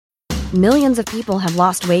Millions of people have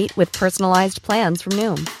lost weight with personalized plans from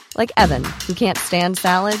Noom. Like Evan, who can't stand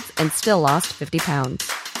salads and still lost 50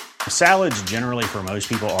 pounds. Salads generally for most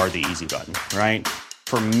people are the easy button, right?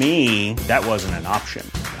 For me, that wasn't an option.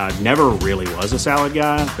 I never really was a salad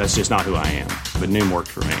guy. That's just not who I am. But Noom worked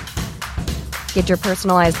for me. Get your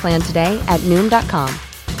personalized plan today at Noom.com.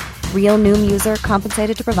 Real Noom user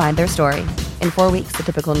compensated to provide their story. In 4 weeks, the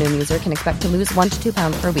typical Noom user can expect to lose 1 to 2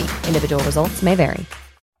 pounds per week. Individual results may vary.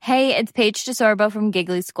 Hey, it's Paige DeSorbo from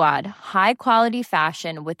Giggly Squad. High quality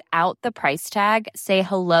fashion without the price tag. Say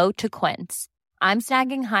hello to Quince. I'm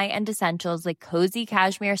snagging high-end essentials like cozy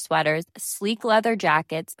cashmere sweaters, sleek leather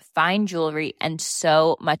jackets, fine jewelry, and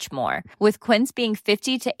so much more. With Quince being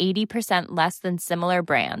 50 to 80% less than similar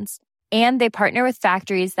brands. And they partner with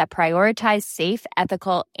factories that prioritize safe,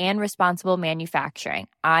 ethical, and responsible manufacturing.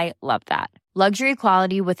 I love that. Luxury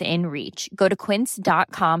quality within reach. Go to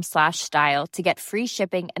quince.com/style to get free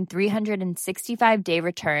shipping and 365-day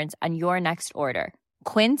returns on your next order.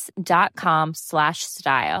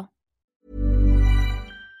 Quince.com/style.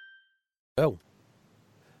 Oh.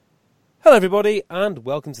 Hello, everybody, and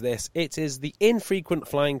welcome to this. It is the Infrequent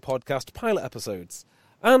Flying Podcast pilot episodes.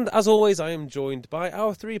 And as always, I am joined by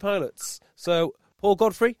our three pilots. So, Paul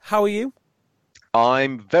Godfrey, how are you?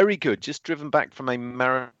 I'm very good. Just driven back from a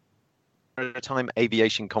maritime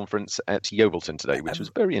aviation conference at Yeovilton today, which was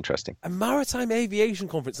very interesting. A maritime aviation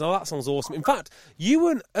conference. Now, that sounds awesome. In fact, you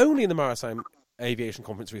weren't only in the maritime aviation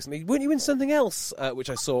conference recently. Weren't you in something else, which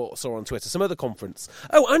I saw on Twitter, some other conference?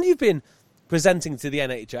 Oh, and you've been presenting to the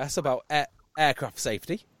NHS about aircraft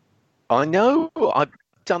safety. I know. I've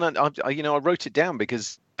done it. I wrote it down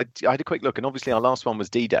because I had a quick look, and obviously our last one was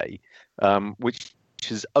D-Day, which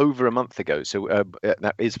is over a month ago. So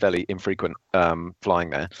that is fairly infrequent flying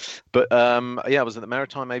there. But I was at the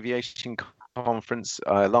Maritime Aviation Conference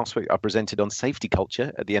last week. I presented on safety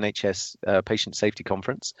culture at the NHS Patient Safety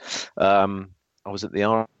Conference. I was at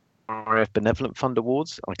the RAF Benevolent Fund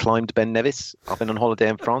Awards. I climbed Ben Nevis. I've been on holiday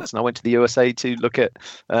in France, and I went to the USA to look at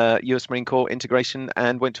US Marine Corps integration,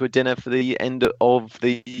 and went to a dinner for the end of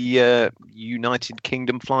the United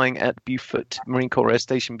Kingdom flying at Beaufort Marine Corps Air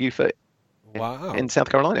Station Beaufort. Wow. In South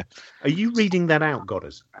Carolina. Are you reading that out,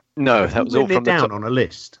 Goddard? No, that was all from the top on a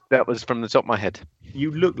list. That was from the top of my head.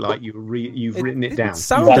 You look like you've written it down.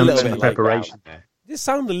 Sound You've a done little some bit preparation there. It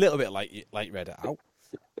sounded a little bit like you read it out.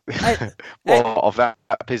 Of that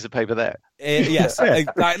piece of paper there? Yes, that's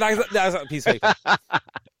that piece of paper.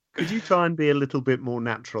 Could you try and be a little bit more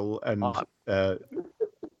natural and...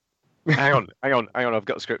 Hang on. I've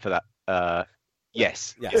got a script for that.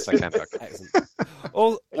 Yes, I can. Excellent.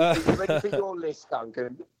 All, Are you ready for your list,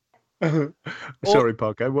 Duncan? Sorry,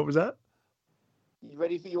 Parker, what was that? You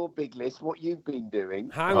ready for your big list? What you've been doing?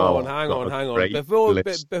 Hang on.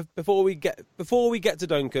 Before we get to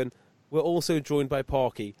Duncan, we're also joined by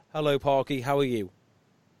Parky. Hello, Parky. How are you?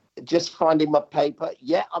 Just finding my paper.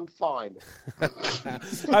 Yeah, I'm fine.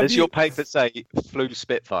 Does your paper say flew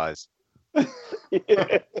Spitfires?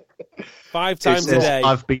 5 times a day.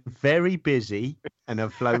 I've been very busy and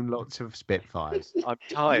have flown lots of Spitfires. I'm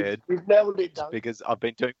tired. You've nailed it, Duncan. Because I've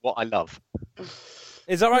been doing what I love.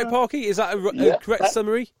 Is that right, Parky? Is that a correct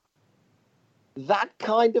summary? That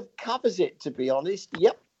kind of covers it, to be honest.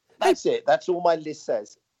 Yep, that's it. That's all my list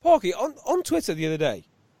says. Parky, on Twitter the other day,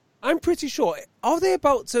 I'm pretty sure, are they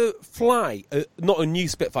about to fly, not a new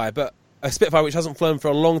Spitfire, but a Spitfire which hasn't flown for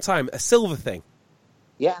a long time, a silver thing?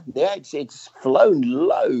 Yeah, it's flown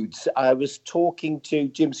loads. I was talking to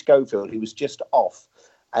Jim Schofield, who was just off,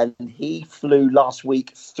 and he flew last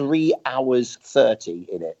week 3 hours 30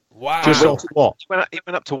 in it. Wow. Just off what? He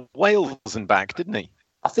went up to Wales and back, didn't he?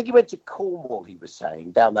 I think he went to Cornwall, he was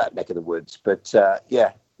saying, down that neck of the woods. But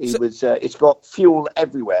it's got fuel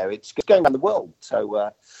everywhere. It's going around the world. So,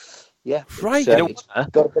 right. It's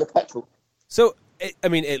got a bit of petrol. So,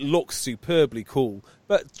 it looks superbly cool.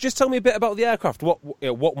 But just tell me a bit about the aircraft.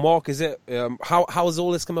 What mark is it? How has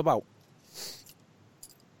all this come about?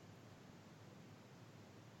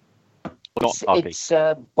 It's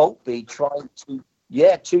Boltby trying to...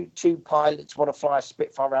 two pilots want to fly a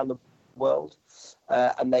Spitfire around the world.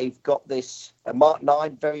 And they've got this Mark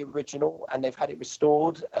 9, very original, and they've had it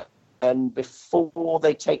restored. And before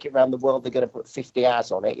they take it around the world, they're going to put 50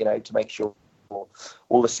 hours on it, to make sure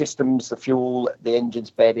all the systems, the fuel, the engine's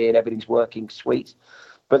bed in, everything's working sweet.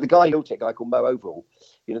 But the guy who built it, a guy called Mo Overall,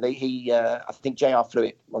 I think JR flew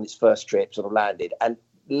it on its first trip, sort of landed, and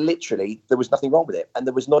literally there was nothing wrong with it. And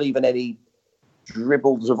there was not even any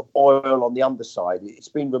dribbles of oil on the underside. It's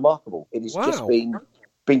been remarkable. It has just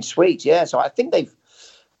been sweet. Yeah. So I think they've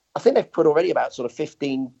put already about sort of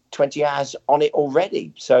 15, 20 hours on it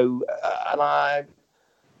already. So, and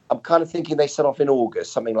I'm kind of thinking they set off in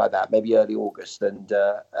August, something like that, maybe early August, and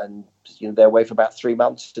they're away for about 3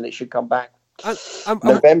 months, and it should come back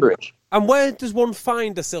November-ish. And where does one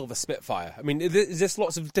find a Silver Spitfire? I mean, is this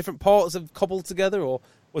lots of different parts of cobbled together, or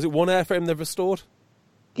was it one airframe they've restored?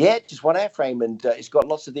 Yeah, just one airframe, and it's got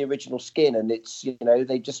lots of the original skin, and it's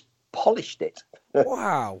they just polished it.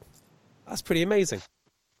 Wow, that's pretty amazing.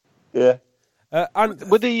 Yeah.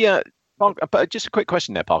 And with the just a quick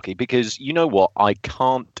question there, Parky, because you know what, I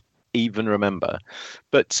can't even remember.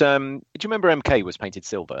 But do you remember MK was painted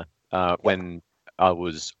silver when I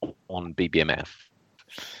was on BBMF?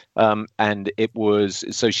 And it was,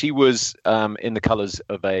 so she was in the colours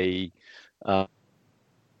of a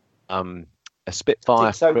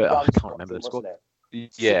Spitfire. 601, I can't remember the squad.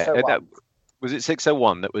 Yeah, that was it.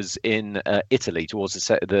 601 that was in Italy towards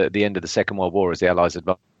the end of the Second World War as the Allies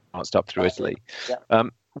advanced up through Italy. Yeah.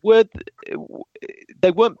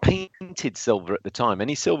 They weren't painted silver at the time.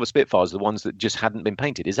 Any Silver Spitfires are the ones that just hadn't been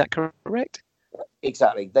painted. Is that correct?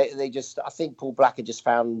 Exactly. They just, I think Paul Black had just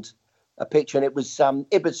found a picture, and it was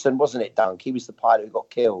Ibbotson, wasn't it, Dunk? He was the pilot who got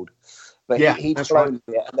killed. But he'd flown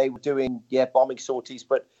it, and they were doing bombing sorties.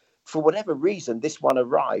 But for whatever reason, this one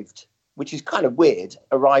arrived, which is kind of weird,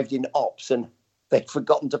 arrived in ops, and they'd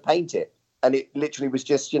forgotten to paint it. And it literally was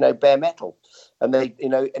just, bare metal. And they,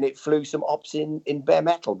 and it flew some ops in bare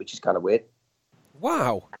metal, which is kind of weird.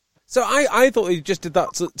 Wow. So I thought they just did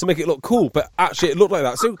that to make it look cool, but actually it looked like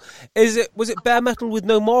that. So was it bare metal with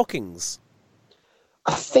no markings?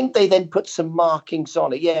 I think they then put some markings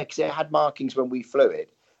on it. Yeah, because it had markings when we flew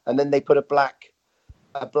it. And then they put a black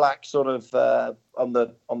sort of on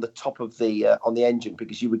the top of the on the engine,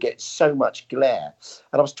 because you would get so much glare.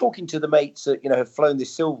 And I was talking to the mates that have flown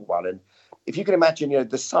this silver one, and if you can imagine,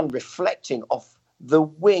 the sun reflecting off the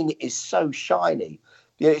wing is so shiny,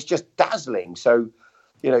 it's just dazzling. So,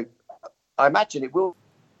 I imagine it will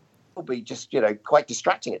be just quite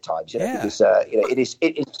distracting at times, because it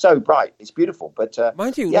is so bright, it's beautiful. But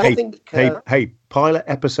mind you, I think hey, Pilot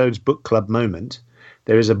Episodes Book Club moment.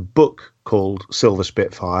 There is a book called Silver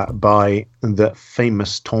Spitfire by the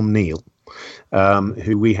famous Tom Neal,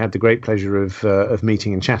 who we had the great pleasure of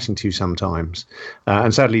meeting and chatting to sometimes.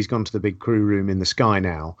 And sadly, he's gone to the big crew room in the sky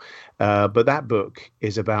now. But that book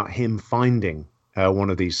is about him finding one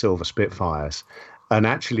of these Silver Spitfires and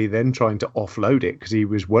actually then trying to offload it because he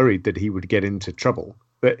was worried that he would get into trouble.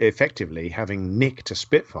 But effectively having nicked a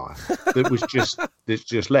Spitfire that was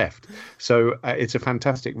just left. So it's a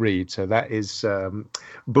fantastic read. So that is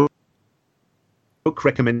book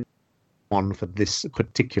recommend one for this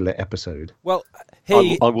particular episode. Well,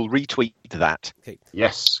 I will retweet that. Okay.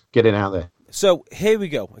 Yes, get it out there. So here we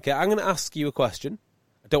go. Okay, I'm going to ask you a question.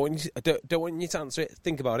 I don't want you to answer it.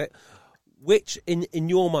 Think about it. Which, in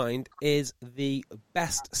your mind, is the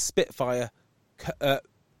best Spitfire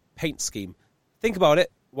paint scheme? Think about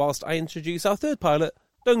it whilst I introduce our third pilot,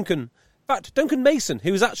 Duncan. In fact, Duncan Mason,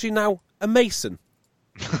 who is actually now a Mason.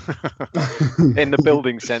 In the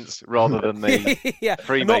building sense rather than the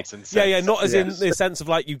Freemason sense. Yeah, not as in the sense of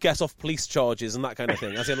like you get off police charges and that kind of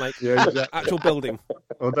thing, as in like actual building.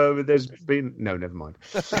 Although there's been never mind.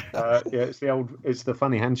 It's the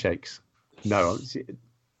funny handshakes. No,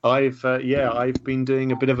 I've been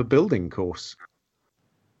doing a bit of a building course.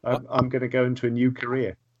 I'm going to go into a new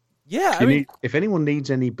career. Yeah, if anyone needs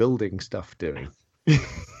any building stuff doing.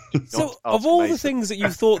 So, of all the things that you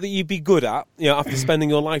thought that you'd be good at, after spending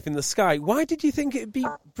your life in the sky, why did you think it'd be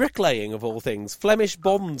bricklaying of all things, Flemish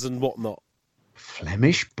bonds and whatnot?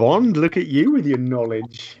 Flemish bond? Look at you with your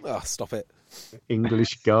knowledge. Oh, stop it.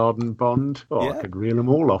 English garden bond. I could reel them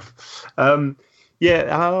all off. I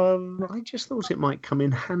just thought it might come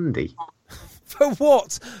in handy. For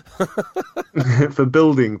what? For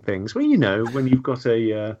building things. Well, when you've got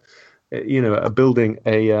a building,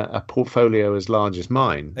 a portfolio as large as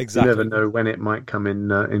mine. Exactly. You never know when it might come in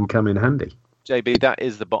handy. JB, that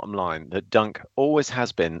is the bottom line. That Dunk always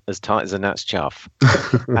has been as tight as a gnat's chuff,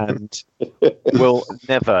 and will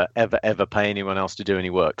never, ever, ever pay anyone else to do any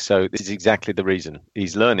work. So this is exactly the reason.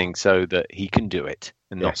 He's learning so that he can do it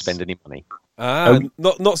and not spend any money.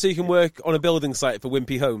 Not so you can work on a building site for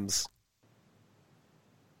Wimpy Homes.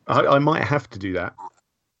 I might have to do that.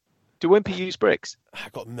 Do Wimpy use bricks?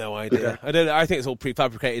 I've got no idea. I don't know. I think it's all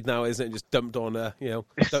prefabricated now, isn't it? Just dumped on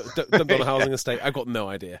dumped on a housing estate. I've got no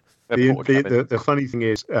idea. The funny thing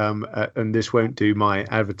is, and this won't do my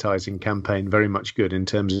advertising campaign very much good in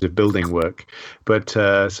terms of building work, but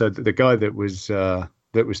so the guy that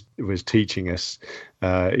was teaching us,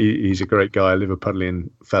 he's a great guy, a Liverpudlian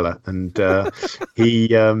fella, and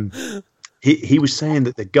he was saying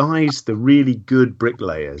that the really good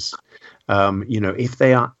bricklayers If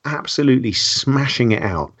they are absolutely smashing it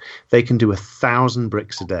out, they can do 1,000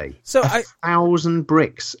 bricks a day. So 1,000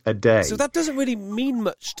 bricks a day. So that doesn't really mean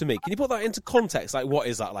much to me. Can you put that into context? Like, what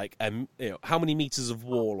is that like? How many meters of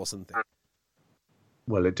wall or something?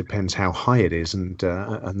 Well, it depends how high it is and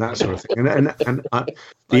that sort of thing.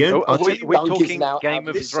 We're talking Game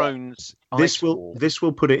of Thrones. This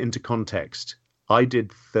will put it into context. I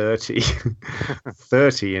did 30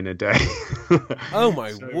 in a day. Oh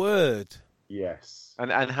my word! Yes.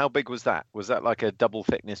 And how big was that? Was that like a double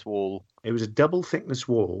thickness wall? It was a double thickness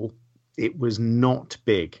wall. It was not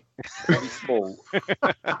big. Very small.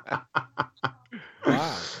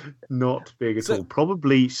 Wow. Not big at all.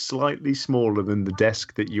 Probably slightly smaller than the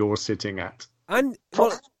desk that you're sitting at. And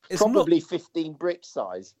it's probably 15 brick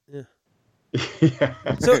size. Yeah. Yeah.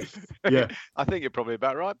 So yeah. I think you're probably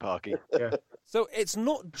about right, Parky. Yeah. So it's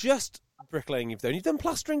not just bricklaying you've done. You've done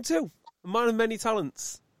plastering too. A man of many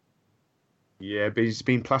talents. Yeah, but it's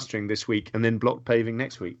been plastering this week and then block paving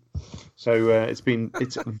next week. So it's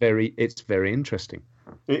very interesting.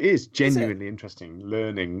 It is genuinely interesting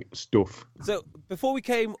learning stuff. So before we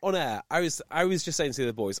came on air, I was just saying to the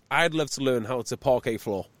other boys, I'd love to learn how to parquet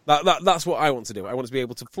floor. That's what I want to do. I want to be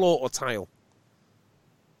able to floor or tile.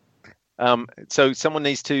 So someone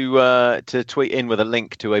needs to tweet in with a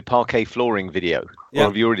link to a parquet flooring video. Yeah. Or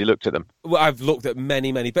have you already looked at them? Well, I've looked at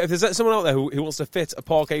many. But if there's someone out there who wants to fit a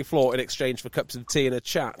parquet floor in exchange for cups of tea and a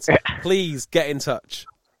chat, please get in touch.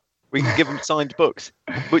 We can give them signed books.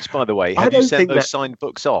 Which, by the way, have you sent those signed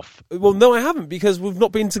books off? Well, no, I haven't, because we've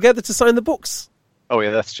not been together to sign the books. Oh,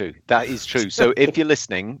 yeah, that's true. That is true. So if you're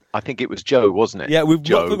listening, I think it was Joe, wasn't it? Yeah, we've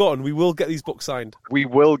Joe. not forgotten. We will get these books signed. We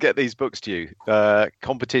will get these books to you.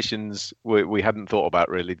 Competitions we hadn't thought about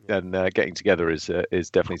really, and getting together is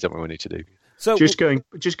definitely something we need to do. So just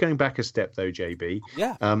going back a step though, JB.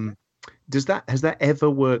 Yeah. Has that ever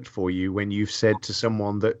worked for you when you've said to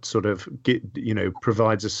someone that sort of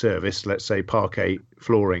provides a service, let's say parquet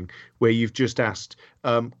flooring, where you've just asked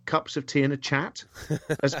cups of tea and a chat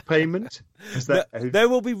as payment? There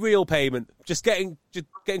will be real payment. Just get in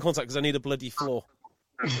contact because I need a bloody floor.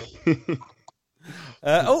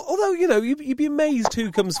 Although you'd be amazed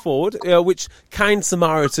who comes forward. Which kind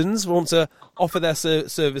Samaritans want to offer their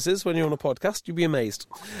services when you're on a podcast? You'd be amazed.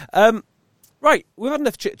 Right, we've had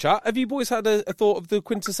enough chit-chat. Have you boys had a thought of the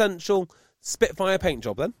quintessential Spitfire paint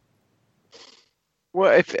job, then?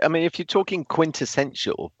 Well, if you're talking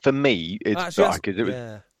quintessential, for me, it's dark.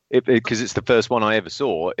 Because it's the first one I ever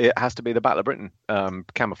saw. It has to be the Battle of Britain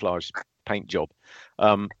camouflage paint job.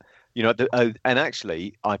 And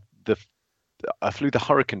actually, I flew the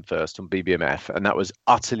Hurricane first on BBMF, and that was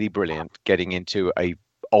utterly brilliant, getting into a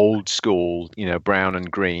old school, brown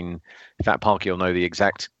and green. In fact, Parky will know the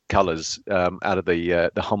exact colours out of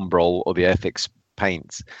the Humbrol or the Airfix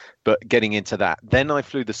paints, but getting into that. Then I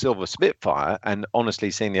flew the Silver Spitfire, and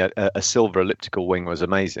honestly, seeing a silver elliptical wing was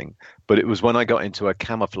amazing. But it was when I got into a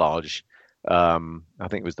camouflage, I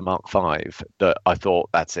think it was the Mark V, that I thought,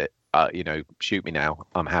 that's it. Shoot me now.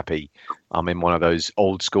 I'm happy. I'm in one of those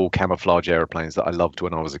old school camouflage aeroplanes that I loved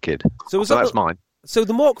when I was a kid. So that's mine. So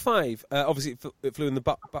the Mark V, obviously, it flew in the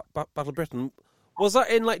Battle of Britain. Was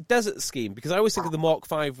that in like desert scheme? Because I always think of the Mark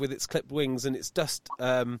V with its clipped wings and its dust,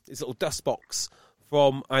 its little dust box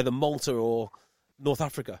from either Malta or North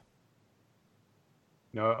Africa.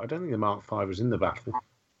 No, I don't think the Mark V was in the battle.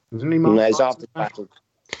 Was only Mark No, it's V after the battle.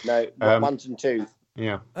 No, 1 and 2.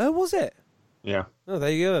 Yeah. Oh, was it? Yeah. Oh,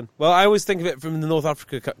 there you go then. Well, I always think of it from the North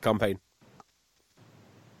Africa campaign.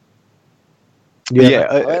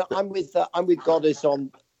 Yeah, I'm with Goddess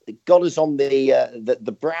on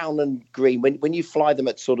the brown and green. When you fly them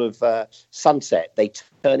at sort of sunset, they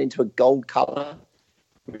turn into a gold colour,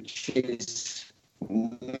 which is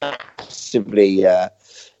massively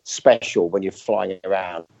special when you're flying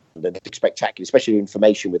around, and it's spectacular, especially in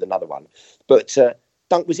formation with another one. But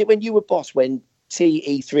Dunk, was it when you were boss when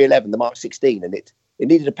TE311, the Mark 16, and it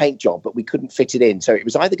needed a paint job, but we couldn't fit it in, so it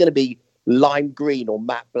was either going to be lime green or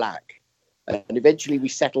matte black. And eventually we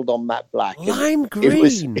settled on matte black. Lime green? It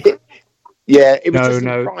was just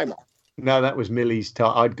a primer. No, that was Millie's.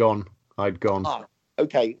 I'd gone. Ah,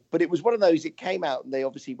 okay. But it was one of those, it came out and they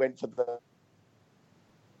obviously went for the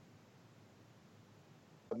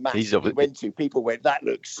match that we went to. People went, that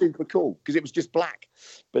looks super cool, because it was just black.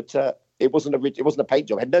 But it wasn't a paint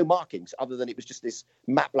job. It had no markings other than it was just this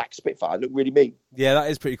matte black Spitfire. It looked really mean. Yeah,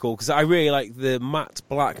 that is pretty cool, because I really like the matte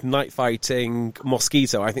black night fighting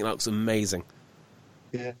Mosquito. I think that looks amazing.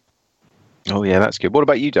 Yeah. Oh yeah, that's good. What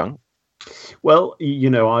about you, Dunk? Well,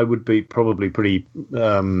 I would be probably pretty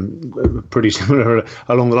similar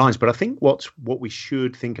along the lines. But I think what we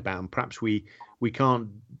should think about, and perhaps we can't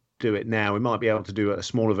do it now. We might be able to do a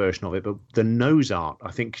smaller version of it, but the nose art,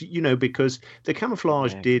 I think, because the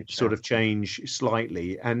camouflage did sort of change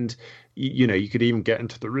slightly, and you could even get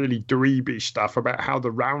into the really dweeby stuff about how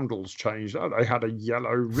the roundels changed. Oh, they had a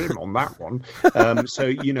yellow rim on that one.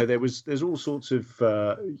 So there's all sorts of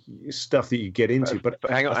stuff that you get into. But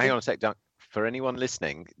hang on a sec, Dunk. For anyone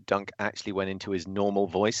listening, Dunk actually went into his normal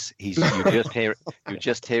voice. You're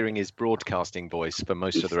just hearing his broadcasting voice for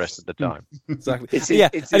most of the rest of the time. Exactly.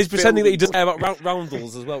 And he's pretending that he doesn't care about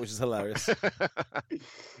roundels as well, which is hilarious.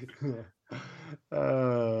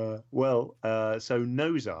 So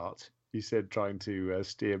nose art, you said, trying to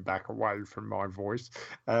steer back away from my voice,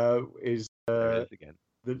 is again.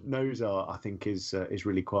 The nose art, I think, is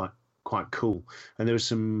really quite cool, and there was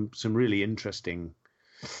some really interesting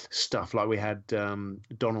stuff. Like we had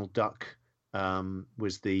Donald Duck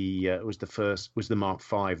was the Mark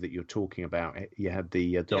V that you're talking about. You had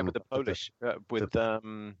the Donald, with the Polish I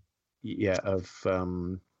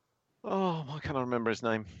can't remember his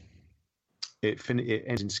name. It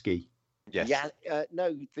ends in ski. Yes. That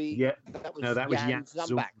was Jan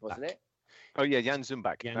Zumbach, wasn't it? Oh yeah, Jan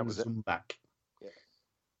Zumbach. That was Zumbach.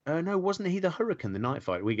 No, wasn't he the Hurricane, the night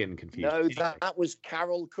fight? We're getting confused. No, that was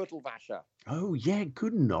Karel Kuttelwasser. Oh, yeah,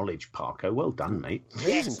 good knowledge, Parker. Well done, mate.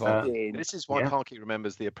 Yes, this is why Parky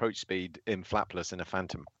remembers the approach speed in Flapless in a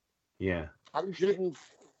Phantom. Yeah.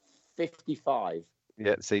 155.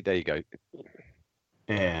 Yeah, see, there you go.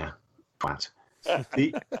 Yeah, flat.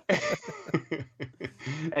 Edit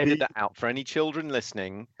that out for any children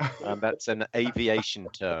listening. That's an aviation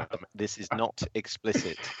term. This is not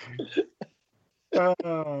explicit. So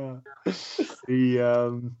you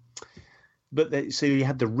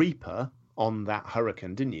had the Reaper on that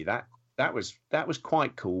Hurricane, didn't you? That was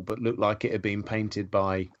quite cool, but looked like it had been painted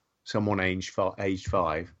by someone aged 5.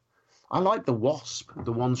 I like the Wasp,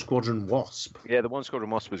 the One Squadron Wasp. Yeah, the One Squadron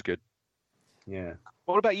Wasp was good. Yeah.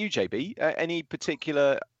 What about you, JB? Any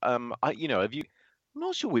particular? Have you? I'm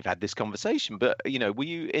not sure we've had this conversation, but were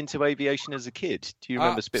you into aviation as a kid? Do you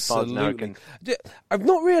remember Spitfires and Hurricane? I've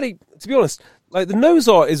not really, to be honest. Like the nose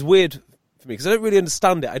art is weird for me because I don't really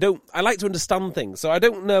understand it. I like to understand things, so I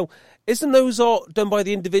don't know. Is the nose art done by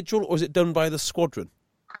the individual or is it done by the squadron?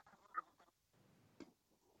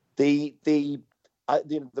 The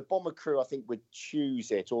bomber crew, I think, would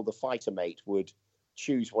choose it, or the fighter mate would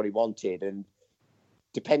choose what he wanted, and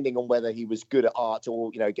depending on whether he was good at art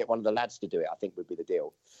or, get one of the lads to do it, I think would be the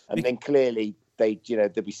deal. And then clearly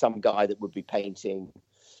there'd be some guy that would be painting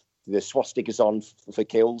the swastikas on for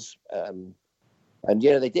kills. And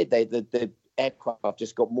they did. The aircraft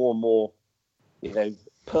just got more and more,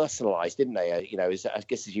 personalised, didn't they? I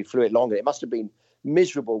guess as you flew it longer, it must have been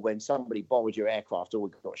miserable when somebody borrowed your aircraft or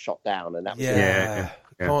got shot down, and that was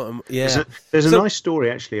There's a nice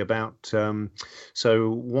story actually about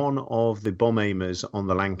so one of the bomb aimers on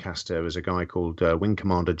the Lancaster was a guy called Wing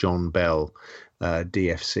Commander John Bell,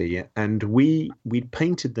 DFC, and we'd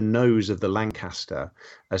painted the nose of the Lancaster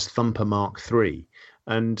as Thumper Mark III.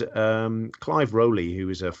 And Clive Rowley, who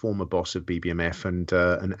was a former boss of BBMF and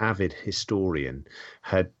an avid historian,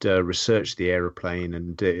 had researched the aeroplane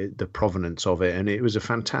and the provenance of it. And it was a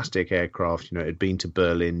fantastic aircraft. It had been to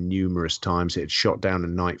Berlin numerous times. It had shot down a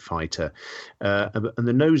night fighter. And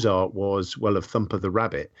the nose art was, of Thumper the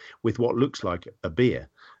Rabbit with what looks like a beer,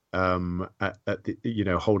 holding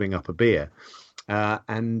up a beer.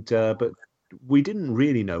 But we didn't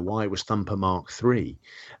really know why it was Thumper Mark III,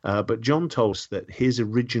 but John told us that his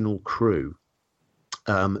original crew,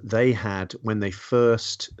 they had, when they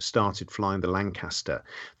first started flying the Lancaster,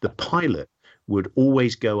 the pilot would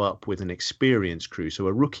always go up with an experienced crew. So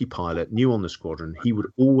a rookie pilot, new on the squadron, he would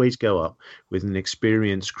always go up with an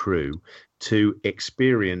experienced crew to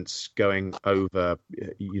experience going over,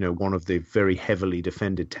 one of the very heavily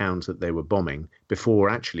defended towns that they were bombing before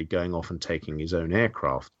actually going off and taking his own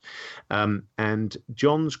aircraft. And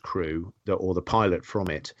John's crew, or the pilot from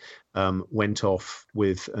it, went off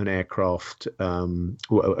with an aircraft,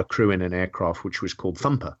 a crew in an aircraft which was called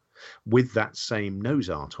Thumper, with that same nose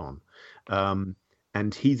art on.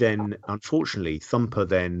 And he then, unfortunately, Thumper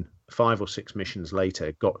then 5 or 6 missions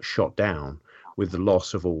later got shot down with the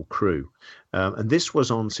loss of all crew. And this was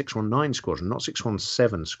on 619 Squadron, not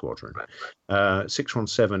 617 Squadron.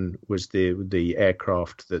 617 was the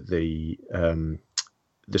aircraft that the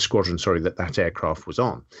squadron, that aircraft was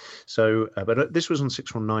on. So, but this was on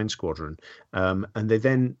 619 Squadron. And they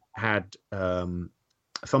then had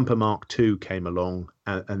Thumper Mark II came along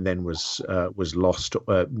and then was lost,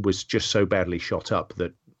 was just so badly shot up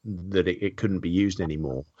that it couldn't be used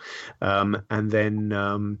anymore. And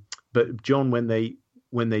then, but John, when they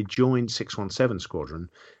joined 617 Squadron,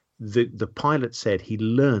 the pilot said he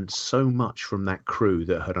learned so much from that crew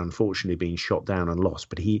that had unfortunately been shot down and lost,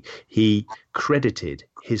 but he credited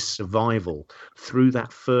his survival through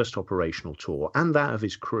that first operational tour and that of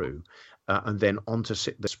his crew, and then onto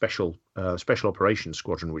the special operations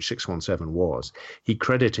squadron, which 617 was. He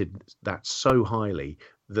credited that so highly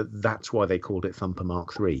that's why they called it Thumper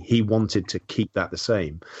Mark III. He wanted to keep that the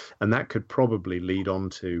same, and that could probably lead on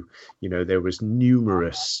to, there was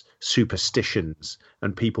numerous superstitions,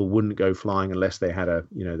 and people wouldn't go flying unless they had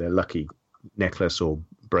their lucky necklace or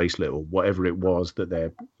bracelet or whatever it was that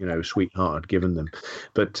their sweetheart had given them.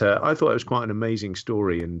 But I thought it was quite an amazing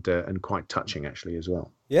story and quite touching actually as well.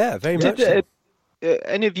 Yeah, very much.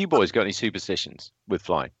 Any of you boys got any superstitions with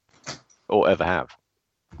flying, or ever have?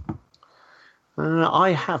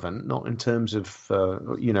 I haven't, not in terms of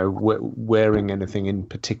wearing anything in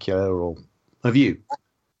particular. Or have you?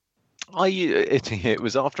 It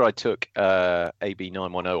was after I took AB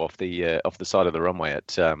 910 off the side of the runway at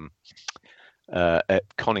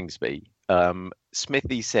Coningsby.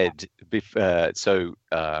 Smithy said, Sorry,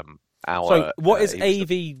 what is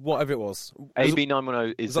AV? Whatever it was. AB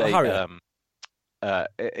 910 is a Harrier.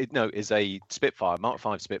 Is a Spitfire, Mark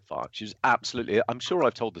V Spitfire. She was absolutely. I'm sure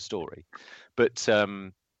I've told the story, but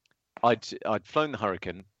I'd flown the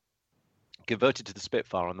Hurricane, converted to the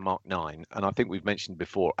Spitfire on the Mark 9, and I think we've mentioned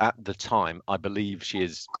before. At the time, I believe she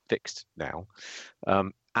is fixed now.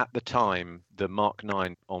 At the time, the Mark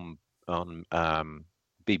 9 on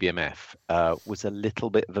BBMF was a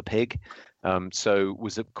little bit of a pig. So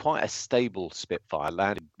was quite a stable Spitfire,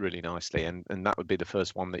 landed really nicely, and that would be the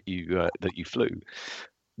first one that you flew.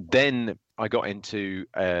 Then I got into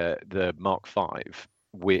the Mark V,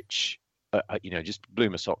 which just blew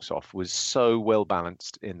my socks off. Was so well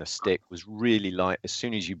balanced in the stick, was really light. As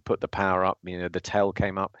soon as you put the power up, the tail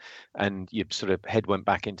came up, and your sort of head went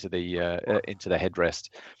back into the headrest.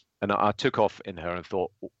 And I took off in her and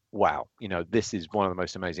thought, wow, this is one of the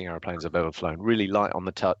most amazing aeroplanes I've ever flown. Really light on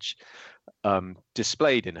the touch.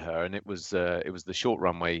 Displayed in her, and it was the short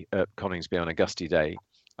runway at Coningsby on a gusty day,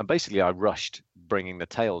 and basically I rushed bringing the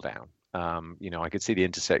tail down. I could see the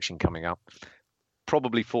intersection coming up,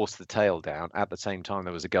 probably forced the tail down. At the same time,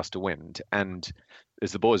 there was a gust of wind, and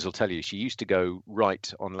as the boys will tell you, she used to go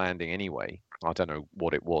right on landing anyway. I don't know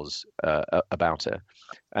what it was about her,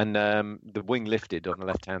 and the wing lifted on the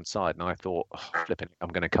left-hand side, and I thought, flipping, I'm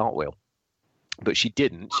going to cartwheel. But she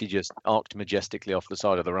didn't. She just arced majestically off the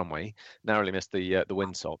side of the runway, narrowly missed the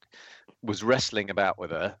windsock, was wrestling about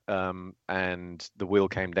with her, and the wheel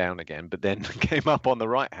came down again, but then came up on the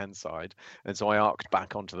right-hand side. And so I arced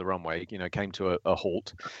back onto the runway, came to a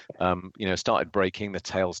halt, started braking, the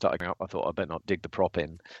tail started going up. I thought I better not dig the prop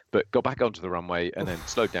in, but got back onto the runway and then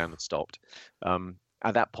slowed down and stopped.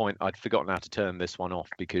 At that point, I'd forgotten how to turn this one off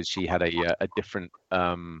because she had a different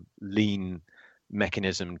lean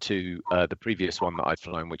mechanism to the previous one that I'd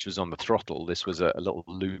flown, which was on the throttle. This was a little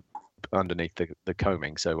loop underneath the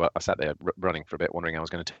coaming, so I sat there running for a bit, wondering how I was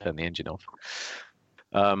going to turn the engine off.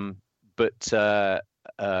 But that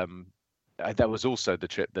was also the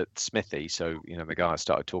trip that Smithy, so the guy I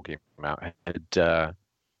started talking about, had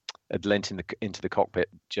lent into the cockpit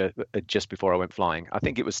just before I went flying. I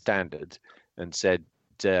think it was standard, and said,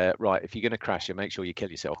 right, if you're going to crash it, make sure you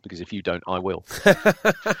kill yourself, because if you don't, I will.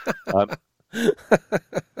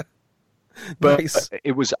 But nice.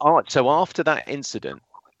 It was art. So after that incident,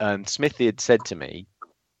 Smithy had said to me,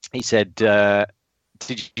 he said, did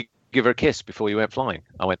you give her a kiss before you went flying?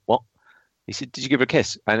 I went, what? He said, did you give her a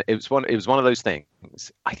kiss? And it was one of those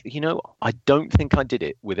things. I don't think I did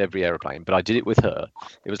it with every aeroplane, but I did it with her.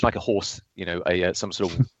 It was like a horse, some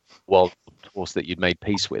sort of wild horse that you'd made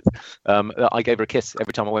peace with. I gave her a kiss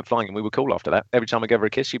every time I went flying, and we were cool after that. Every time I gave her a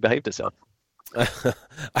kiss, she behaved herself.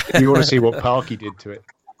 You want to see what Parky did to it?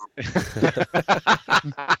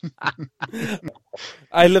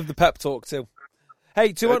 I love the pep talk too.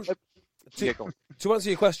 Hey, to answer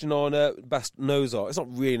your question on best nose art, it's not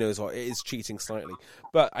really nose art, it is cheating slightly.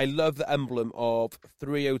 But I love the emblem of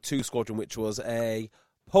 302 Squadron, which was a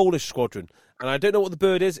Polish squadron, and I don't know what the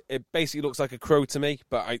bird is. It basically looks like a crow to me,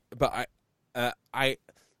 but I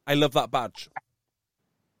love that badge.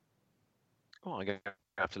 Oh, I'm gonna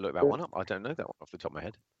have to look that one up. I don't know that one off the top of my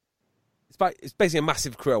head. It's basically a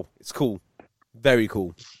massive krill. It's cool, very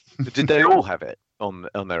cool. Did they all have it on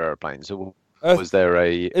their aeroplanes, or was there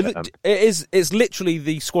a? It's literally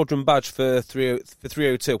the squadron badge for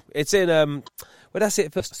 302. It's in where did I see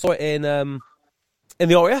it first? I saw it in the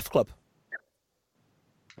RAF club.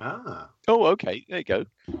 Ah. Oh, okay. There you go.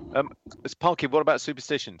 Parky, what about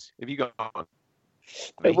superstitions? Have you got one?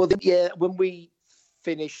 Well, yeah, when we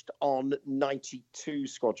finished on 92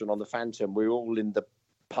 Squadron on the Phantom, we were all in the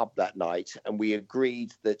pub that night, and we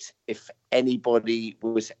agreed that if anybody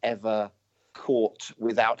was ever caught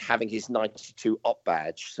without having his 92 op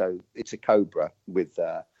badge, so it's a Cobra with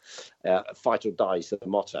fight or die is the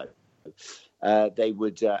motto, they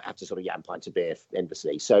would have to sort of yam pints of beer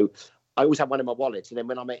endlessly. So I always had one in my wallet, and then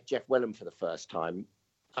when I met Jeff Wellham for the first time,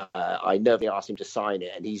 I nervously asked him to sign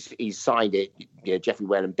it, and he's signed it, Jeffrey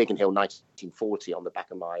Wellham, Biggin Hill 1940 on the back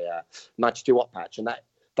of my 92 op patch, and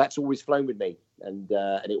that's always flown with me, and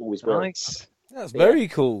it always will. Nice. That's very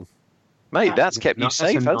cool. Mate, that's kept you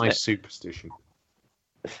safe, hasn't nice it? superstition.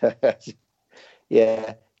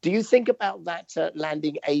 Yeah. Do you think about that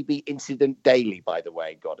landing AB incident daily, by the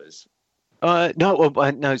way, Godders?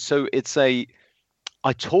 No. So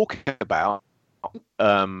I talk about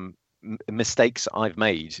mistakes I've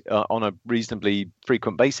made on a reasonably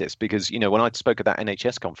frequent basis, because, when I spoke at that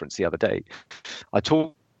NHS conference the other day, I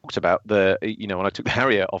talked about when I took the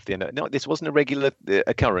Harrier off the end of, no, this wasn't a regular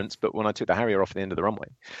occurrence, but when I took the Harrier off the end of the runway,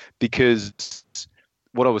 because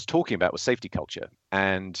what I was talking about was safety culture,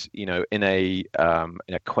 and in a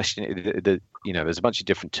question, there's a bunch of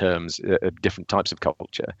different terms, different types of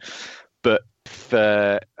culture, but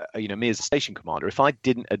for me as a station commander, if I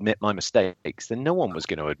didn't admit my mistakes, then no one was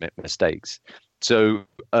going to admit mistakes. So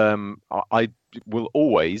I will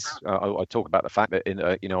always I talk about the fact that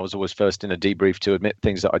I was always first in a debrief to admit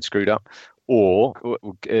things that I'd screwed up, or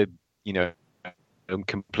I'm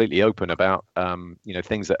completely open about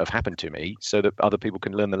things that have happened to me, so that other people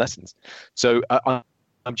can learn the lessons. So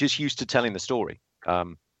I'm just used to telling the story,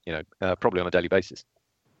 probably on a daily basis.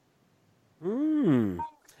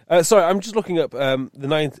 Sorry, I'm just looking up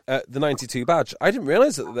the 92 badge. I didn't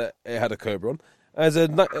realise that it had a Cobra on. There's a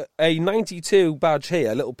 92 badge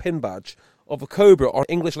here, a little pin badge of a Cobra on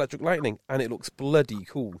English Electric Lightning, and it looks bloody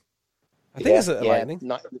cool. I think it's a Lightning.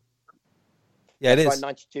 Yeah, it is.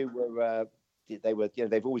 92 were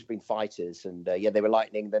they've always been fighters, and they were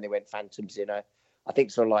Lightning. Then they went Phantoms in I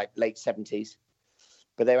think sort of like late 70s,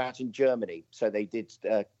 but they're out in Germany, so they did.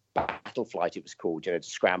 Battle Flight, it was called, to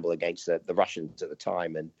scramble against the Russians at the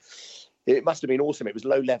time, and it must have been awesome. It was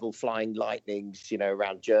low-level flying Lightnings,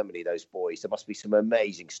 around Germany. Those boys, there must be some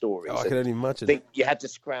amazing stories. Oh, I can only imagine. I think you had to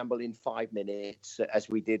scramble in 5 minutes, as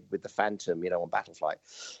we did with the Phantom, on Battle Flight.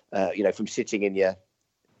 From sitting in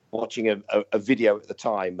watching a video at the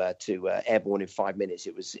time to airborne in 5 minutes.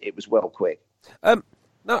 It was well quick. Now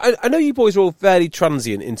I know you boys are all fairly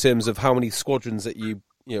transient in terms of how many squadrons that you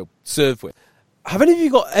serve with. Have any of you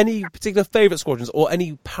got any particular favourite squadrons or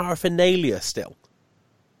any paraphernalia still?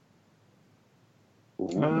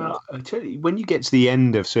 I tell you, when you get to the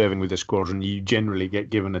end of serving with a squadron, you generally get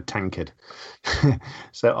given a tankard.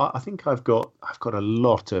 So I think I've got a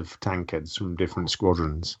lot of tankards from different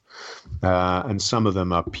squadrons, and some of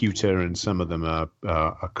them are pewter and some of them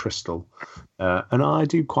are crystal. And I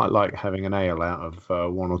do quite like having an ale out of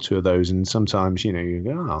one or two of those. And sometimes you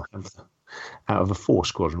go, out of a 4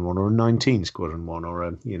 squadron one or a 19 squadron one or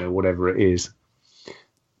a whatever it is.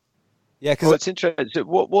 Yeah, because it's interesting.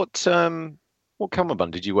 What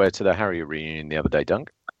cummerbund did you wear to the Harrier reunion the other day,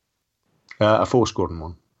 Dunk? A 4 squadron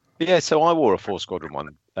one. Yeah, so I wore a 4 squadron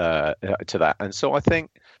one to that, and so I think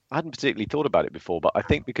I hadn't particularly thought about it before, but I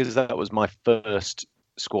think because that was my first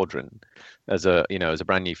squadron as a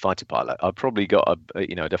brand new fighter pilot, I probably got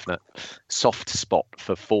a definite soft spot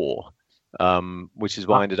for 4. Which is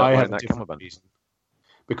why I ended up wearing that cummerbund.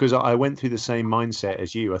 Because I went through the same mindset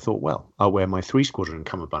as you. I thought, well, I'll wear my 3 squadron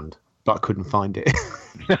cummerbund, but I couldn't find it.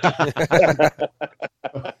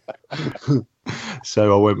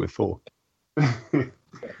 So I went with 4.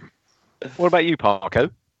 What about you, Parko?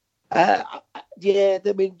 Yeah,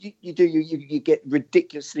 I mean, you get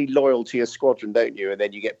ridiculously loyal to your squadron, don't you? And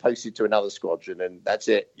then you get posted to another squadron, and that's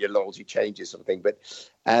it. Your loyalty changes, sort of thing. But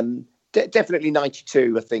definitely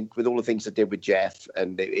 92, I think, with all the things I did with Jeff,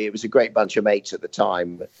 and it was a great bunch of mates at the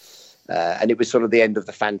time, and it was sort of the end of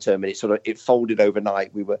the Phantom, and it folded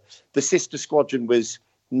overnight. The sister squadron was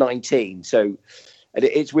 19, so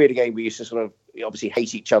it's weird again. We used to sort of obviously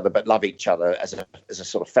hate each other but love each other as a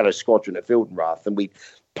sort of fellow squadron at Wildenrath, and we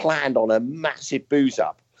planned on a massive booze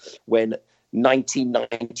up when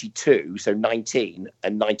 1992, so 19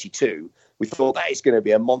 and 92, we thought that is going to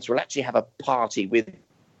be a monster. We'll actually have a party with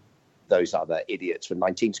those other idiots from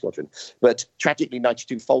 19 Squadron. But tragically,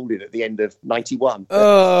 92 folded at the end of 91.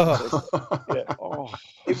 Oh. Yeah. Oh.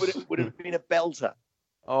 It would have been a belter.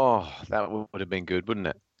 Oh, that would have been good, wouldn't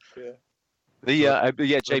it? Yeah.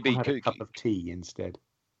 JB, had a cup of tea instead.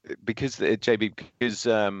 Because JB, because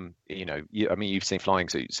you've seen flying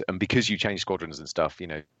suits, and because you change squadrons and stuff,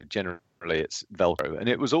 generally it's Velcro, and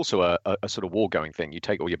it was also a sort of war going thing. You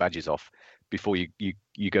take all your badges off before you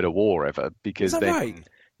go to war ever, because is that right?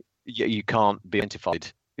 you can't be identified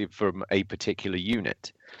from a particular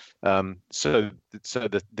unit.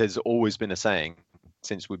 There's always been a saying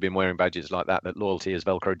since we've been wearing badges like that loyalty is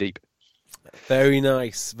Velcro deep. Very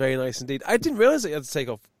nice indeed. I didn't realise that you had to take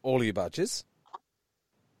off all of your badges.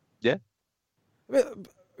 Yeah. I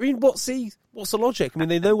mean, what's the logic? I mean,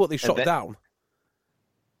 they know what they shot down.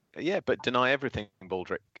 Yeah, but deny everything,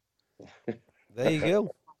 Baldrick. There you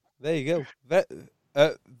go.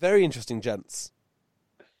 Very interesting, gents.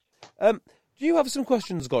 Do you have some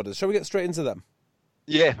questions, Goddard? Shall we get straight into them?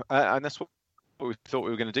 Yeah, and that's what we thought we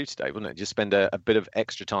were going to do today, wasn't it? Just spend a bit of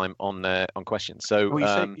extra time on questions. So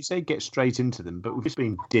you say get straight into them, but we've just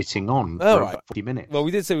been ditting on for about 40 minutes. Well,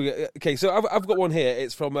 we did say okay. So I've got one here.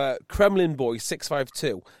 It's from Kremlin Boy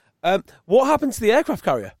 652. What happened to the aircraft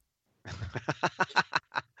carrier?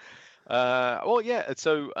 Well, yeah.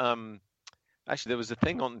 So actually, there was a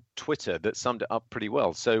thing on Twitter that summed it up pretty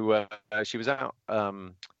well. So she was out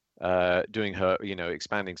doing her,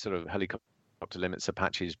 expanding sort of helicopter limits.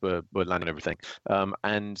 Apaches were landing everything,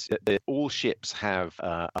 and all ships have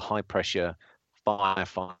a high pressure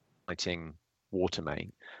firefighting water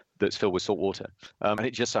main that's filled with salt water, and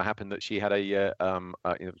it just so happened that she had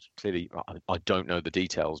clearly I don't know the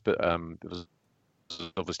details, but there was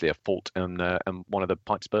obviously a fault and one of the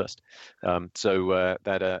pipes burst, so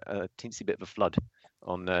they had a teensy bit of a flood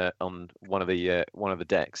on one of the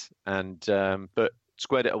decks, and but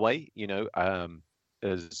squared it away,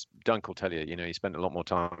 as Dunk will tell you, he spent a lot more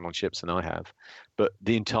time on ships than I have, but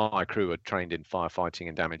the entire crew are trained in firefighting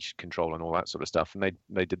and damage control and all that sort of stuff, and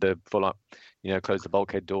they did the full up, close the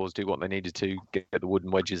bulkhead doors, do what they needed to, get the wooden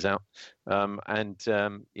wedges out, and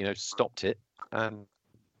stopped it, and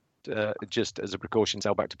just as a precaution,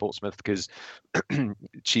 sail back to Portsmouth because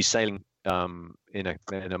she's sailing in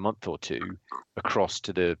a month or two across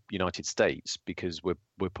to the United States because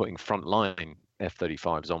we're putting frontline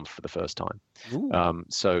F-35s on for the first time.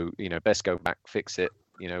 So best go back, fix it,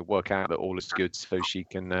 work out that all is good so she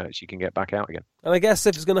can get back out again. And I guess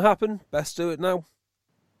if it's going to happen, best do it now.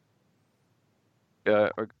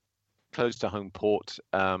 Close to home port,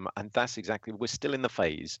 and that's exactly, we're still in the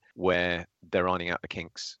phase where they're ironing out the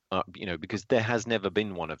kinks, because there has never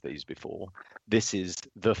been one of these before. This is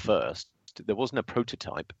the first. There wasn't a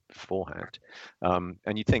prototype beforehand,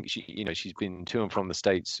 and you think she's been to and from the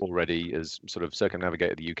States already, as sort of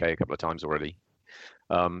circumnavigated the UK a couple of times already.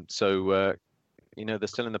 They're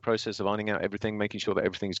still in the process of ironing out everything, making sure that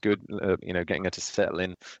everything's good, getting her to settle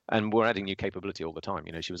in. And we're adding new capability all the time.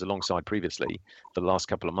 She was alongside previously for the last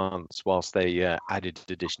couple of months whilst they added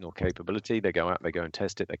additional capability. They go out, they go and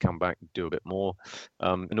test it, they come back, do a bit more,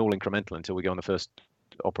 and all incremental until we go on the first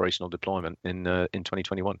operational deployment in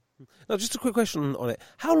 2021. Now, just a quick question on it.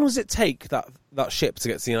 How long does it take that ship to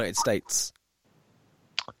get to the United States?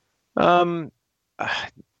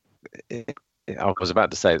 I was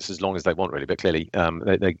about to say it's as long as they want, really, but clearly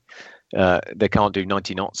they can't do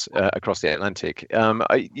 90 knots across the Atlantic.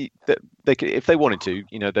 They could, if they wanted to,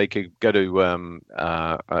 they could go to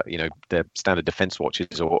their standard defence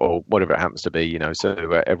watches or whatever it happens to be, so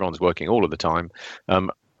everyone's working all of the time,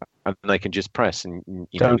 and they can just press and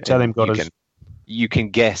don't tell him, you can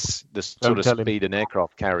guess the sort of speed an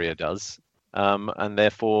aircraft carrier does. And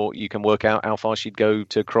therefore you can work out how far she'd go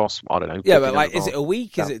to cross. I don't know. Yeah, but is it a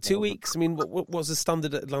week? Is it 2 weeks? I mean, what's the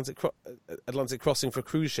standard Atlantic crossing for a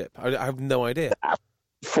cruise ship? I have no idea.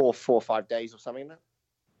 4 or 5 days or something. Like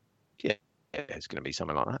that. Yeah, it's going to be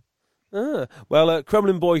something like that. Well,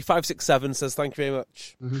 Kremlin Boy 567 says thank you very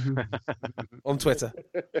much on Twitter.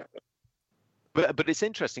 But it's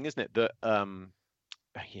interesting, isn't it, that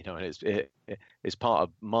it's part of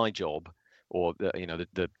my job, or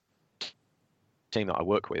the team that I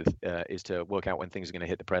work with is to work out when things are going to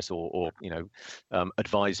hit the press or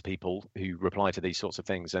advise people who reply to these sorts of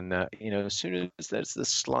things. And as soon as there's the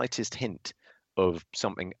slightest hint of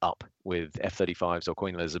something up with F-35s or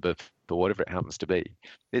Queen Elizabeth or whatever it happens to be,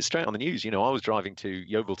 it's straight on the news. I was driving to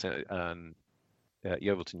Yeovilton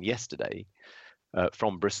yesterday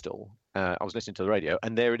from Bristol. I was listening to the radio,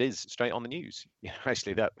 and there it is, straight on the news.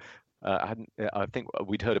 Actually, that I think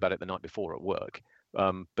we'd heard about it the night before at work.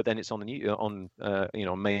 But then it's on the news, on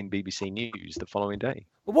main BBC News the following day.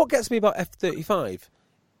 But what gets me about F-35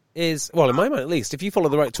 is, well, in my mind at least, if you follow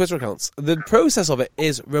the right Twitter accounts, the process of it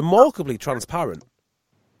is remarkably transparent.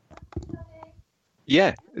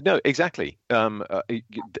 Yeah, no, exactly.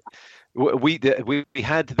 We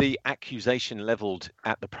had the accusation levelled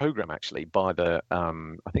at the programme actually by the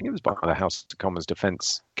I think it was by the House of Commons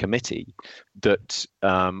Defence Committee that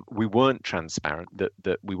we weren't transparent,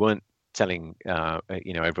 that we weren't telling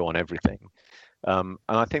everyone everything, and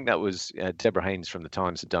I think that was Deborah Haynes from the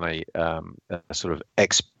Times had done a sort of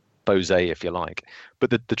expose, if you like. But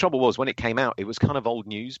the trouble was, when it came out, it was kind of old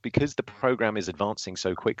news because the program is advancing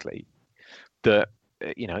so quickly that,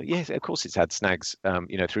 yes, of course it's had snags,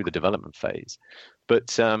 through the development phase.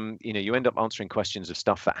 But, you end up answering questions of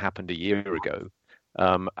stuff that happened a year ago.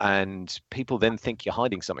 And people then think you're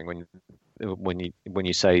hiding something when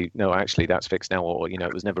you say, no, actually that's fixed now, or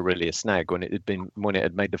it was never really a snag when it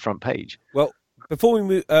had made the front page. Well, before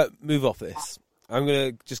we move off this, I'm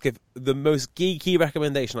going to just give the most geeky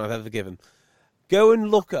recommendation I've ever given. Go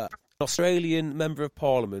and look at an Australian Member of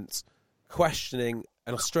Parliament questioning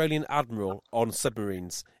an Australian admiral on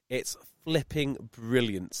submarines. It's flipping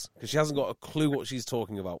brilliant because she hasn't got a clue what she's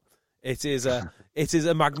talking about. It is a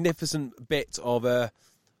magnificent bit of a.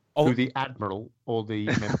 Who, the admiral or the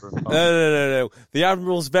member of Parliament? No. The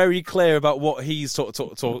admiral's very clear about what he's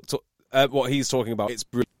talking about. It's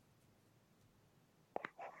brilliant.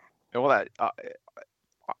 Well,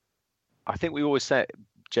 I think we always say it,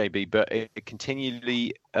 JB, but it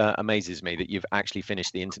continually amazes me that you've actually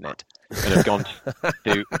finished the internet and have gone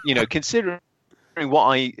to, considering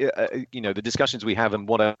what the discussions we have and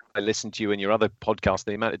what I listen to you and your other podcasts,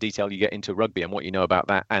 the amount of detail you get into rugby and what you know about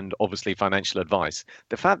that, and obviously financial advice.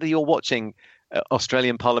 The fact that you're watching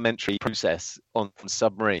Australian parliamentary process on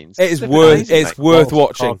submarines. It's worth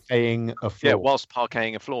watching. Parkaying a floor. Yeah, whilst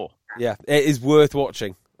parkaying a floor. Yeah, it is worth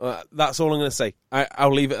watching. That's all I'm going to say.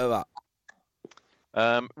 I'll leave it at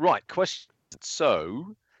that. Right, question.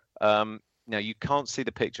 So, now you can't see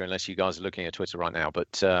the picture unless you guys are looking at Twitter right now,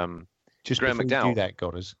 but just Graham before McDowell. we do that,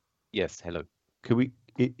 Godders. Yes, hello.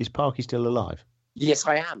 Is Parky still alive? Yes,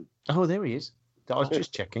 I am. Oh, there he is. I was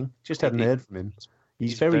just checking. Just hadn't heard from him.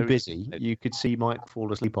 He's very busy. You could see Mike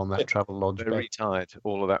fall asleep on that travel lodge. Very tired,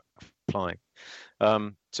 all of that flying.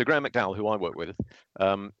 So Graham McDowell, who I work with,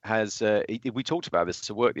 has we talked about this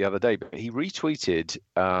at work the other day, but he retweeted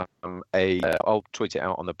I'll tweet it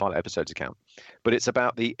out on the Pilot Episodes account, but it's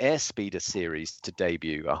about the Airspeeder series to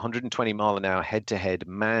debut, 120 mile an hour head-to-head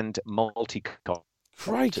manned multi-copters.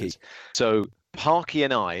 Crikey. So Parky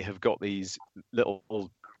and I have got these little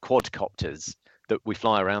quadcopters that we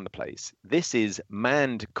fly around the place. This is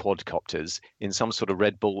manned quadcopters in some sort of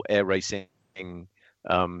Red Bull air racing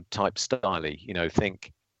type style.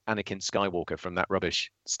 Think Anakin Skywalker from that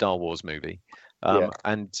rubbish Star Wars movie.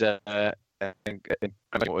 And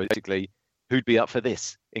basically, who'd be up for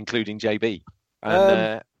this, including JB?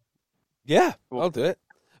 And, yeah, I'll do it.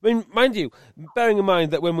 I mean, mind you, bearing in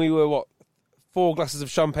mind that when we were 4 glasses of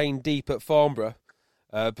champagne deep at Farnborough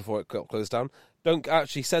before it got closed down, Dunk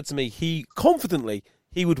actually said to me he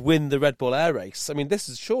would win the Red Bull Air Race. I mean, this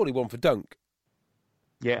is surely one for Dunk.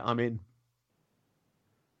 Yeah, I'm in.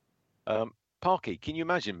 Parky, can you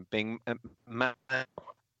imagine being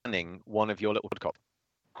manning one of your little quadcopters?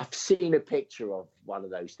 I've seen a picture of one of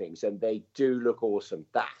those things, and they do look awesome.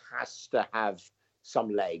 That has to have some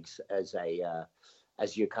legs as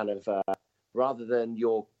your kind of rather than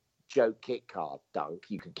your joke kit car, Dunk.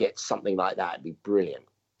 You could get something like that. It'd be brilliant.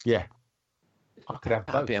 Yeah, I could have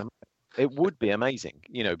both. It would be amazing,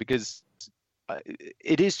 because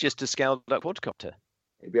it is just a scaled up quadcopter.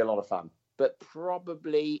 It'd be a lot of fun, but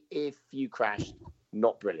probably if you crashed,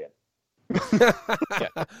 not brilliant.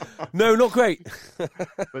 No, not great. But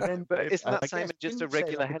isn't that the same as just a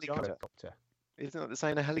regular helicopter? Isn't that the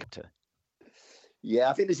same as a helicopter? Yeah,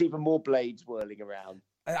 I think there's even more blades whirling around.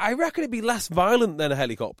 I reckon it'd be less violent than a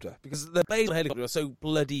helicopter because the blades of a helicopter are so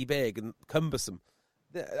bloody big and cumbersome.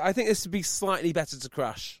 I think this would be slightly better to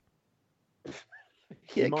crash.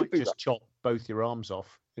 You might just chop both your arms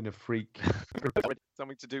off in a freak.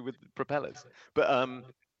 Something to do with propellers. But I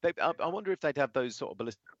wonder if they'd have those sort of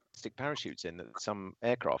ballistic parachutes in that some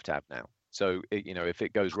aircraft have now. So, if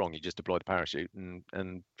it goes wrong, you just deploy the parachute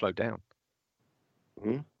and float down.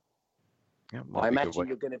 Mm-hmm. Yeah, I imagine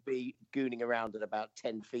you're going to be gooning around at about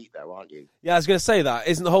 10 feet, though, aren't you? Yeah, I was going to say that.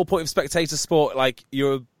 Isn't the whole point of spectator sport like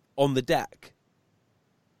you're on the deck?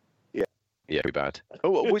 Yeah, pretty bad.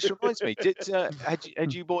 Oh, which reminds me,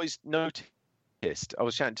 had you boys noticed? I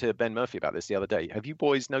was chatting to Ben Murphy about this the other day. Have you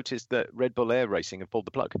boys noticed that Red Bull Air Racing have pulled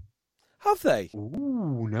the plug? Have they?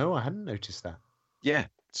 Ooh, no, I hadn't noticed that. Yeah.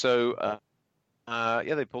 So,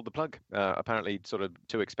 they pulled the plug. Apparently, sort of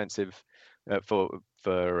too expensive for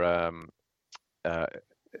I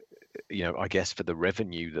guess for the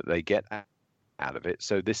revenue that they get out of it.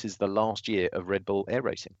 So this is the last year of Red Bull Air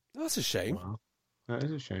Racing. That's a shame. Wow. That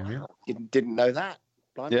is a shame, yeah. Didn't know that.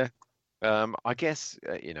 Blimey. Yeah. I guess,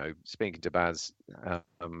 speaking to Baz,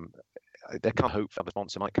 they can't hope that the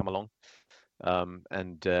sponsor might come along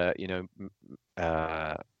and try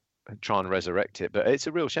and resurrect it. But it's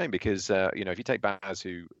a real shame because, if you take Baz,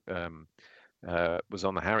 who was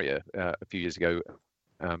on the Harrier a few years ago,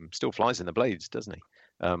 still flies in the blades, doesn't he?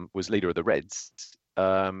 Was leader of the Reds.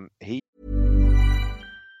 He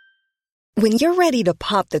When you're ready to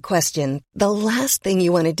pop the question, the last thing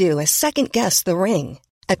you want to do is second-guess the ring.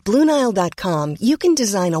 At BlueNile.com, you can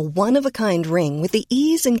design a one-of-a-kind ring with the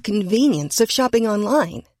ease and convenience of shopping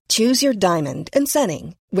online. Choose your diamond and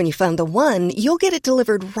setting. When you find the one, you'll get it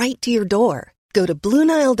delivered right to your door. Go to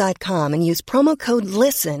BlueNile.com and use promo code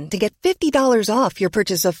LISTEN to get $50 off your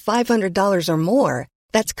purchase of $500 or more.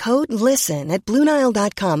 That's code LISTEN at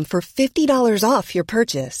BlueNile.com for $50 off your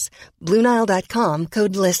purchase. BlueNile.com,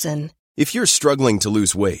 code LISTEN. If you're struggling to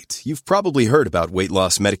lose weight, you've probably heard about weight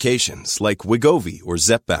loss medications like Wegovy or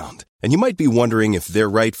Zepbound, and you might be wondering if they're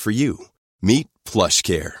right for you. Meet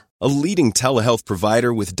PlushCare, a leading telehealth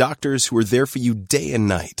provider with doctors who are there for you day and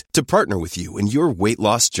night to partner with you in your weight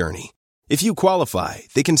loss journey. If you qualify,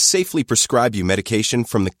 they can safely prescribe you medication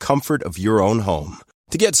from the comfort of your own home.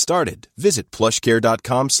 To get started, visit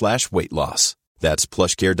plushcare.com/weightloss. That's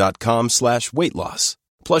plushcare.com/weightloss.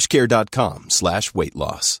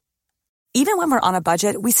 plushcare.com/weightloss. Even when we're on a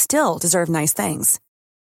budget, we still deserve nice things.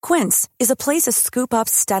 Quince is a place to scoop up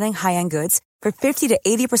stunning high-end goods for 50 to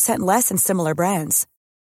 80% less than similar brands.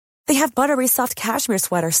 They have buttery soft cashmere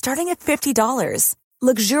sweaters starting at $50,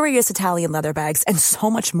 luxurious Italian leather bags, and so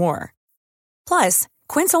much more. Plus,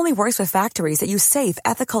 Quince only works with factories that use safe,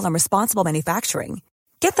 ethical, and responsible manufacturing.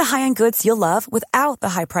 Get the high-end goods you'll love without the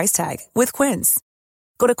high price tag with Quince.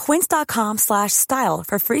 Go to quince.com/style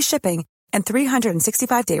for free shipping and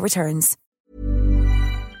 365-day returns.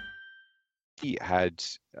 He'd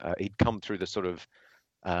come through the sort of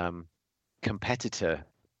competitor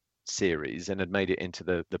series and had made it into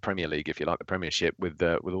the Premier League, if you like, the Premiership, with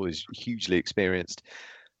all these hugely experienced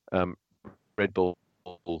Red Bull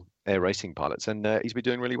air racing pilots, and he's been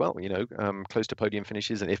doing really well, close to podium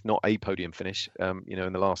finishes, and if not a podium finish,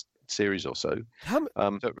 in the last series or so. So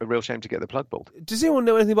a real shame to get the plug pulled. Does anyone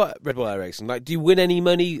know anything about Red Bull air racing? Like, do you win any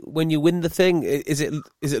money when you win the thing? Is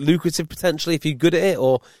it lucrative potentially if you're good at it,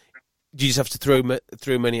 or do you just have to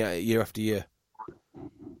throw money at it year after year?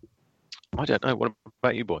 I don't know. What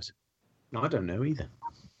about you boys? I don't know either.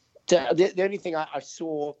 The only thing I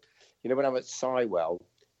saw, when I'm at Sywell,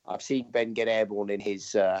 I've seen Ben get airborne in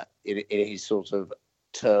his sort of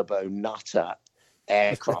turbo nutter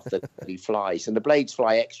aircraft that he flies, and the Blades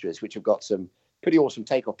Fly Extras, which have got some pretty awesome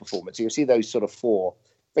takeoff performance. So you'll see those sort of four,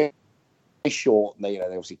 very short, and they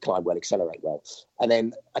obviously climb well, accelerate well. And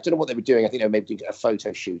then I don't know what they were doing. I think they were maybe doing a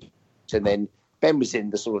photo shoot, and then Ben was in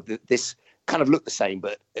the sort of this kind of looked the same,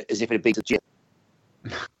 but as if it had been a gym,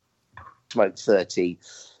 smoked 30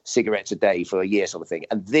 cigarettes a day for a year sort of thing,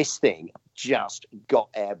 and this thing just got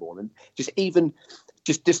airborne, and just the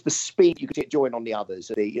speed you could join on the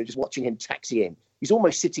others, just watching him taxi in, he's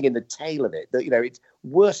almost sitting in the tail of it. It's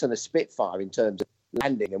worse than a Spitfire in terms of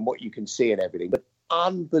landing and what you can see and everything, but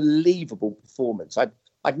unbelievable performance. I'd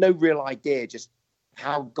no real idea just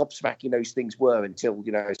how gobsmacking those things were until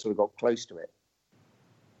I sort of got close to it.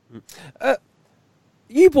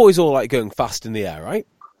 You boys all like going fast in the air, right?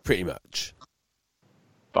 Pretty much.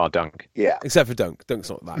 Bar Dunk. Yeah. Except for Dunk. Dunk's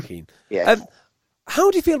not that keen. Yeah. How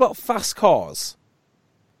do you feel about fast cars?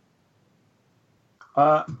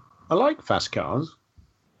 I like fast cars.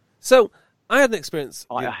 So, I had an experience.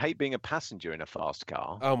 I hate being a passenger in a fast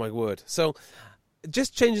car. Oh, my word. So,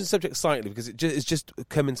 just changing the subject slightly because it's just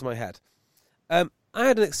come into my head. I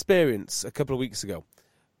had an experience a couple of weeks ago.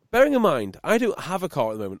 Bearing in mind, I don't have a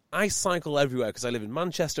car at the moment. I cycle everywhere because I live in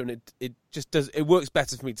Manchester, and it works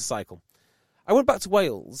better for me to cycle. I went back to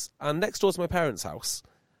Wales, and next door to my parents' house,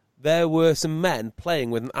 there were some men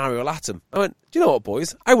playing with an Ariel Atom. I went, do you know what,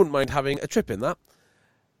 boys? I wouldn't mind having a trip in that.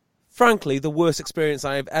 Frankly, the worst experience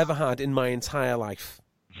I have ever had in my entire life.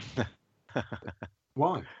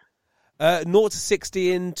 Why? 0 to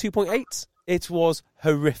 60 in 2.8. It was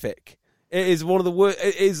horrific. It is one of the worst.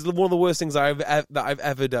 It is one of the worst things that I've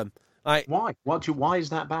ever done. Like, why? Why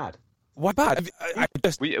is that bad? Why bad? I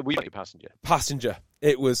just we like your passenger. Passenger.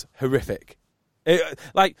 It was horrific.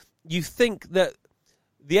 You think that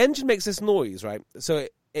the engine makes this noise, right? So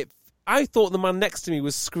I thought the man next to me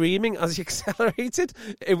was screaming as he accelerated.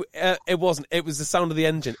 It wasn't. It was the sound of the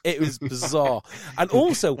engine. It was bizarre, and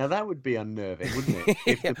also now that would be unnerving, wouldn't it?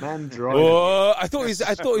 If the man driving. I thought he was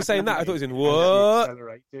saying that. I thought he was in what?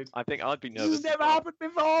 I think I'd be nervous. This never happened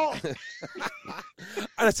before. And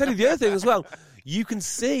I tell you the other thing as well. You can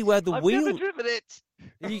see where the wheel. I've never driven it.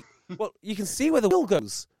 You can see where the wheel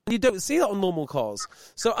goes. You don't see that on normal cars.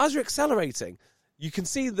 So as you're accelerating, you can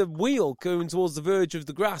see the wheel going towards the verge of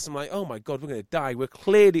the grass. I'm like, oh my God, we're going to die. We're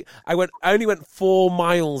clearly... I only went 4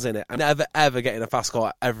 miles in it. I'm never, ever getting a fast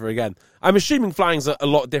car ever again. I'm assuming flying's a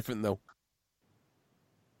lot different, though.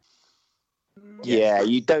 Yeah,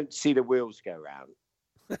 you don't see the wheels go round.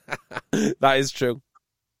 That is true.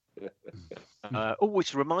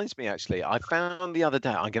 Which reminds me, actually, I found the other day.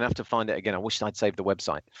 I'm going to have to find it again. I wish I'd saved the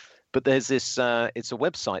website. But there's this. It's a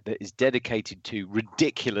website that is dedicated to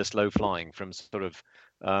ridiculous low flying from sort of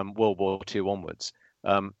World War II onwards.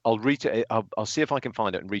 I'll see if I can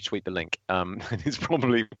find it and retweet the link. It's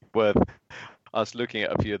probably worth us looking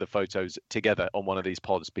at a few of the photos together on one of these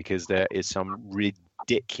pods because there is some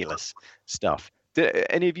ridiculous stuff. Did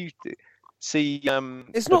any of you see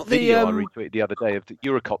it's not video I retweeted the other day of the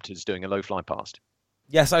Eurocopters doing a low fly past?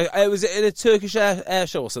 Yes, I was in a Turkish air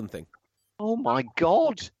show or something. Oh my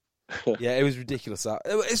God! Yeah, it was ridiculous. That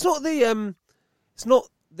it's not the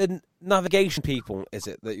navigation people, is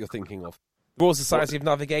it, that you're thinking of? Royal Society of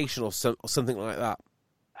Navigation or something like that.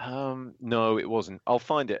 No, it wasn't. I'll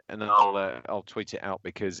find it and I'll tweet it out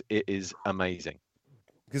because it is amazing.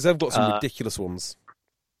 Because they've got some ridiculous ones.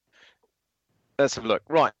 Let's have a look.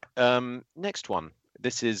 Right. Next one.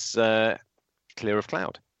 This is clear of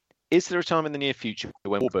cloud. Is there a time in the near future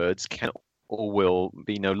when warbirds can or will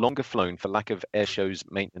be no longer flown for lack of airshows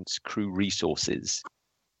maintenance crew resources?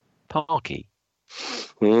 Parky.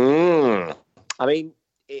 I mean,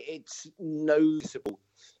 it's noticeable.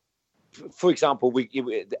 For example,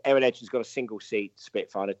 Aero Legend's got a single-seat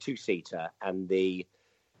Spitfire, a two-seater, and the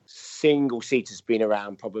single-seater's been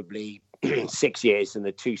around probably 6 years, and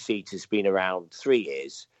the two-seater's been around 3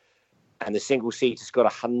 years. And the single-seater's got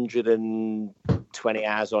 120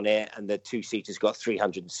 hours on it, and the two-seater's got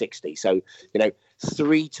 360. So,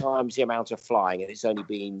 3 times the amount of flying, and it's only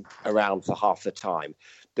been around for half the time.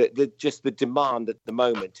 Just the demand at the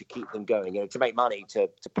moment to keep them going, to make money, to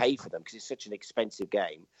pay for them, because it's such an expensive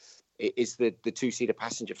game, is the two-seater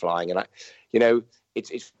passenger flying. And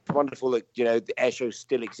it's wonderful that the air shows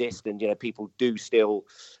still exist and people do still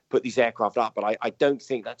put these aircraft up, but I don't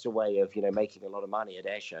think that's a way of making a lot of money at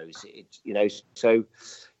air shows. So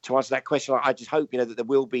to answer that question, I just hope that there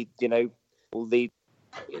will be all the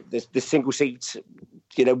single seats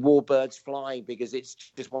warbirds flying, because it's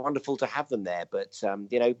just wonderful to have them there. But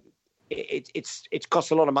it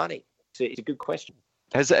costs a lot of money. It's a good question.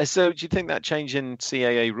 So do you think that change in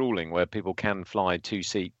CAA ruling where people can fly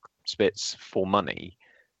two-seat Spits for money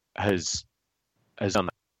has done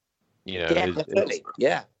that? Yeah, definitely.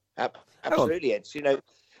 Yeah, absolutely. It's and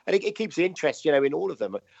it keeps the interest in all of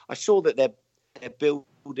them. I saw that they're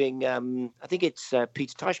building. I think it's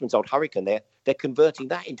Peter Teichmann's old Hurricane. They're converting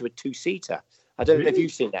that into a two-seater. I don't know if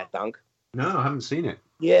you've seen that, Dunk. No, I haven't seen it.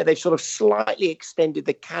 Yeah, they've sort of slightly extended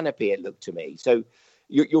the canopy, it looked to me. So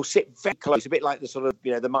you'll sit very close, a bit like the sort of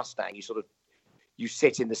the Mustang. You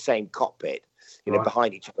sit in the same cockpit, right,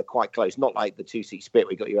 behind each other, quite close. Not like the two-seat Spit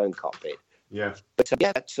where you got your own cockpit. Yeah. But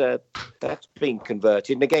that's been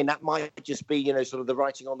converted, and again, that might just be sort of the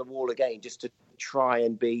writing on the wall again, just to try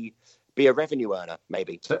and be a revenue earner,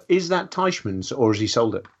 maybe. So is that Teichmann's, or has he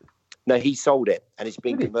sold it? No, he sold it, and it's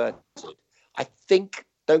been converted. I think,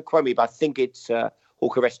 don't quote me, but I think it's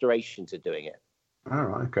Hawker Restorations are doing it. All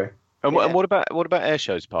right, okay. And what about air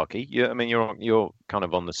shows, Parky? You're kind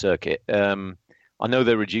of on the circuit. I know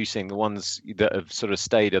they're reducing the ones that have sort of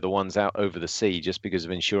stayed are the ones out over the sea just because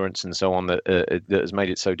of insurance and so on that has made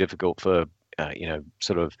it so difficult for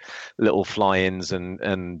sort of little fly-ins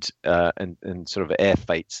and sort of air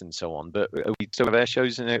fates and so on. But are we still have air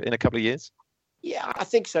shows in a couple of years? Yeah, I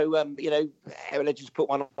think so. Aero Legends put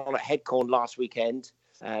one on at Headcorn last weekend,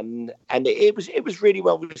 and it was really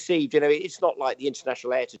well received. It's not like the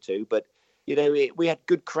International Air Tattoo, but we had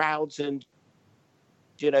good crowds, and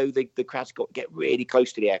the crowds get really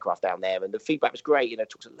close to the aircraft down there, and the feedback was great.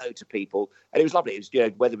 Talked to loads of people, and it was lovely. It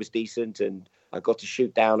was weather was decent, and I got to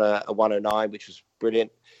shoot down a 109, which was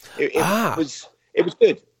brilliant. It was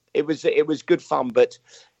good. It was good fun, but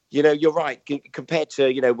you're right. Compared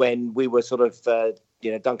to when we were sort of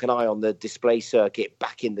Dunk and I on the display circuit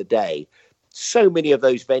back in the day, so many of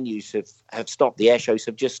those venues have stopped. The air shows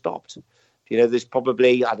have just stopped. There's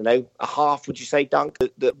probably, I don't know, a half. Would you say, Dunk,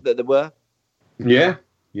 that there were? Yeah.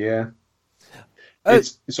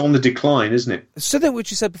 It's on the decline, isn't it? Something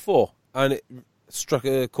which you said before, and it struck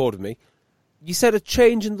a chord with me. You said a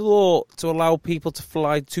change in the law to allow people to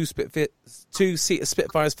fly two-seater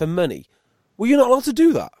Spitfires for money. Were you not allowed to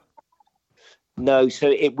do that? No, so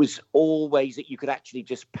it was always that you could actually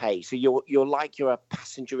just pay. So you're like you're a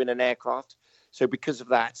passenger in an aircraft. So because of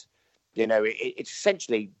that, it's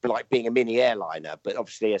essentially like being a mini airliner, but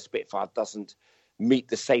obviously a Spitfire doesn't meet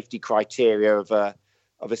the safety criteria of a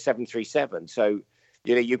 737. So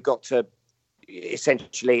you've got to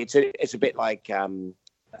essentially it's a bit like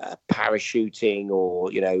parachuting or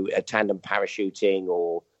a tandem parachuting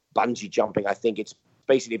or bungee jumping. I think it's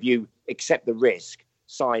basically if you accept the risk,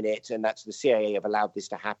 sign it, and that's the CIA have allowed this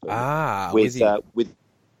to happen with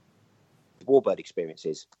Warbird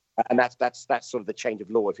experiences, and that's sort of the change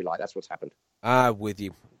of law, if you like. That's what's happened. With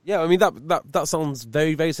you. Yeah, I mean that sounds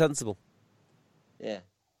very, very sensible. Yeah.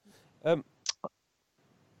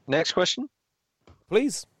 Next question,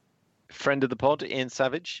 please. Friend of the pod, Ian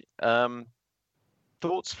Savage.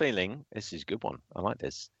 Thoughts, feeling. This is a good one. I like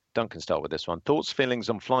this. Duncan, start with this one. Thoughts, feelings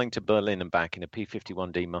on flying to Berlin and back in a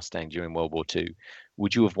P-51D Mustang during World War II.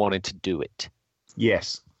 Would you have wanted to do it?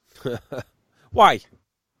 Yes. Why?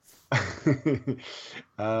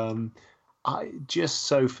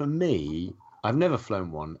 For me, I've never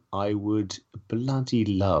flown one. I would bloody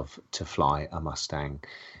love to fly a Mustang.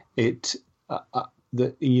 The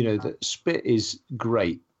Spit is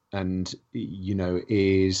great and,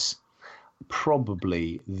 is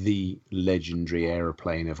probably the legendary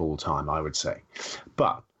aeroplane of all time, I would say.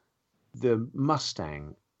 But the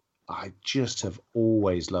Mustang, I just have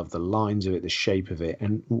always loved the lines of it, the shape of it,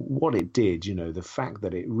 and what it did, the fact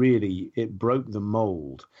that it broke the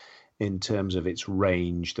mold in terms of its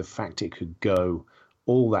range, the fact it could go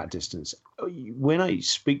all that distance. When I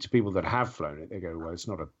speak to people that have flown it, they go, well, it's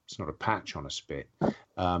not a patch on a Spit.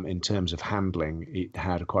 In terms of handling, it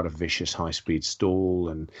had quite a vicious high-speed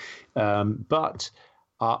stall, but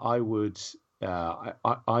I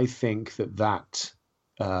think that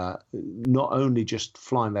not only just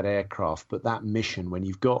flying that aircraft, but that mission, when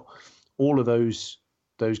you've got all of those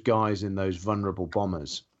guys in those vulnerable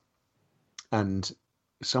bombers, and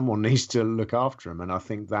someone needs to look after them, and I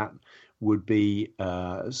think that would be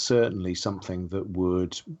certainly something that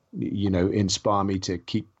would, inspire me to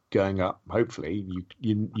keep going up. Hopefully,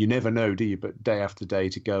 you never know, do you? But day after day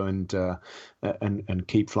to go and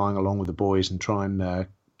keep flying along with the boys and try and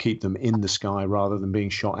keep them in the sky rather than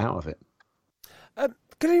being shot out of it.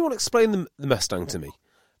 Can anyone explain the Mustang to me?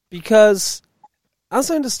 Because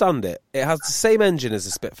as I understand it, it has the same engine as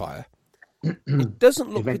the Spitfire. It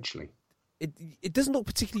doesn't look eventually. It doesn't look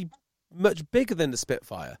particularly much bigger than the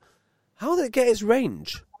Spitfire. How did it get its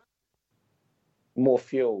range? More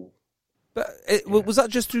fuel. But was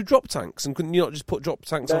that just through drop tanks? And couldn't you not just put drop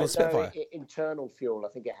tanks on a Spitfire? Internal fuel. I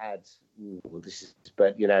think it had.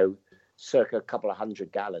 Circa a couple of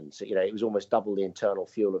 100 gallons. It was almost double the internal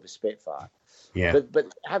fuel of a Spitfire. Yeah.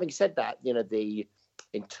 But having said that, the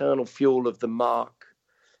internal fuel of the Mark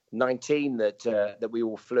 19 that we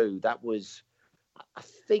all flew, that was, I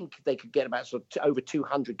think they could get about sort of over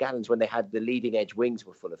 200 gallons when they had the leading edge wings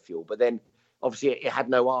were full of fuel. But then obviously it had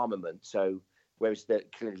no armament, so whereas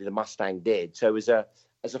clearly the Mustang did. So as a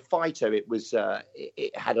fighter, it was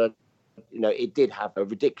it had a it did have a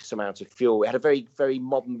ridiculous amount of fuel. It had a very, very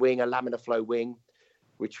modern wing, a laminar flow wing,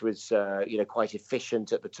 which was quite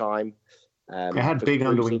efficient at the time. It had big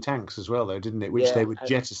underwing tanks as well, though, didn't it? Which they would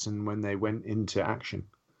jettison when they went into action.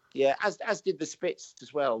 Yeah, as did the Spits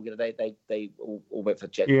as well. They all went for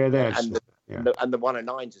jet. Yeah, and the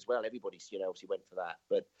 109s as well. Everybody obviously went for that.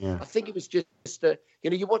 But I think it was just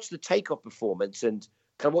you watch the takeoff performance, and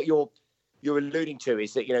kind of what you're alluding to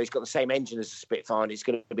is that it's got the same engine as a Spitfire, and it's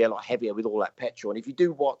going to be a lot heavier with all that petrol. And if you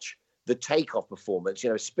do watch the takeoff performance,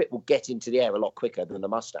 Spit will get into the air a lot quicker than the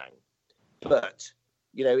Mustang. But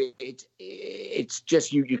it's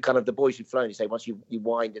just you kind of, the boys who've flown, you say once you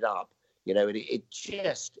wind it up,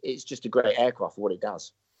 it's just a great aircraft for what it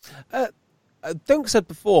does. Dunk said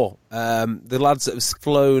before, the lads that have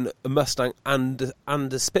flown a Mustang and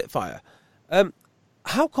a Spitfire.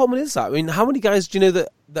 How common is that? I mean, how many guys do you know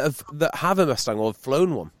that have a Mustang or have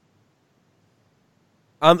flown one?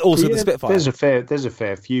 And also the Spitfire. There's a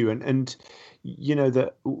fair few, and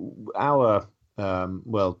that our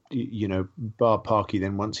bar Parky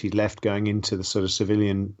then once he left going into the sort of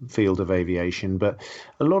civilian field of aviation, but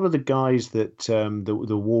a lot of the guys that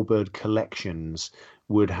the Warbird collections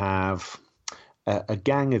would have a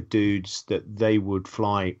gang of dudes that they would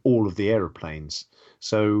fly all of the aeroplanes.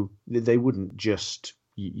 So they wouldn't just,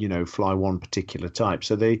 fly one particular type.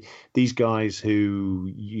 So these guys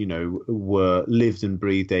who, were lived and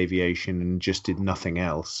breathed aviation and just did nothing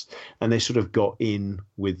else. And they sort of got in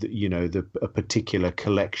with, a particular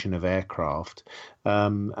collection of aircraft.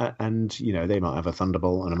 And, they might have a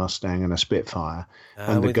Thunderbolt and a Mustang and a Spitfire.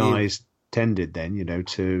 And the guys tended then,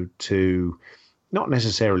 to not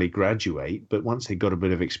necessarily graduate, but once they got a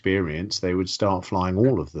bit of experience, they would start flying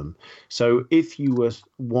all of them. So if you were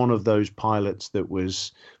one of those pilots that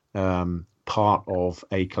was part of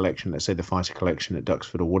a collection, let's say the fighter collection at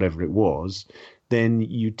Duxford or whatever it was, then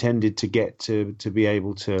you tended to get to be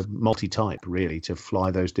able to multi-type, really, to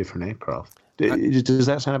fly those different aircraft. Does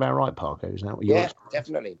that sound about right, Parker? Is that what you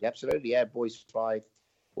definitely. Absolutely. Yeah, boys fly,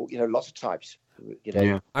 lots of types. You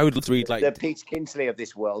know, I would love to read like the Peter Kingsley of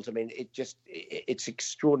this world. I mean, it's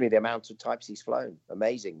extraordinary the amount of types he's flown.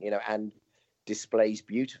 Amazing, you know, and displays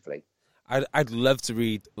beautifully. I'd love to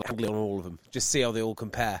read on all of them, just see how they all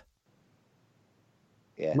compare.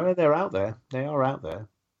 Yeah, well, they're out there. They are out there.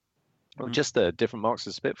 Well, just the different marks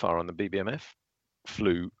of Spitfire on the BBMF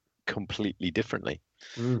flew completely differently.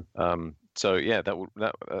 So yeah,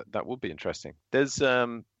 that would be interesting. There's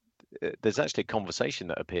actually a conversation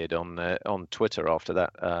that appeared on Twitter after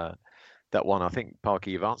that one. I think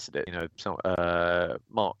Parker, you've answered it. You know, so,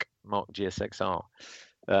 Mark GSXR.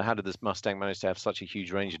 How did this Mustang manage to have such a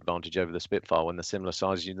huge range advantage over the Spitfire when the similar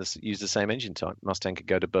size use the same engine type? Mustang could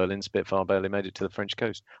go to Berlin, Spitfire barely made it to the French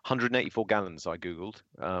coast. 184 gallons, I googled,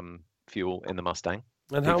 fuel in the Mustang.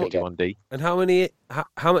 And P51D. And how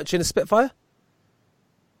much in a Spitfire?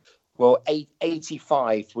 Well,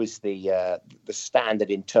 85 was the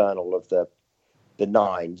standard internal of the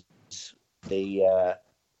nines.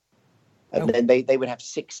 And then they would have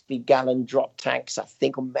 60-gallon drop tanks, I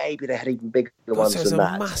think, or maybe they had even bigger ones so than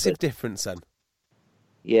that. There's a massive difference then.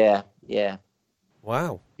 Yeah.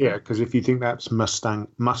 Wow. Yeah, because if you think that's Mustang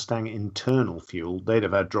internal fuel, they'd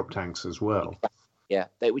have had drop tanks as well. Yeah,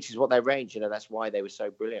 which is what they range. You know, that's why they were so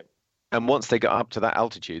brilliant. And once they got up to that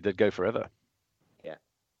altitude, they'd go forever. Yeah.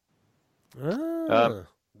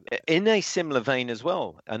 In a similar vein as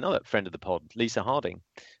well, another friend of the pod, Lisa Harding,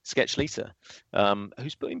 Sketch Lisa,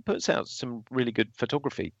 who's puts out some really good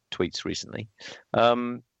photography tweets recently.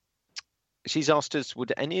 She's asked us,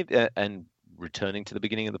 would any of and returning to the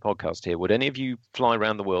beginning of the podcast here, would any of you fly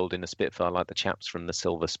around the world in a Spitfire like the chaps from the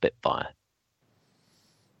Silver Spitfire?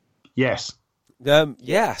 Yes.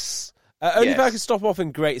 Yes. Only if I could stop off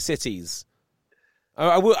in great cities.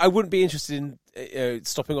 I wouldn't be interested in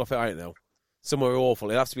stopping off at, I don't know, somewhere awful.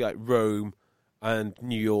 It'd have to be like Rome and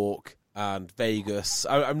New York and Vegas.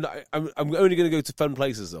 I'm only going to go to fun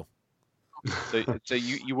places though. So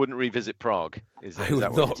you wouldn't revisit Prague? I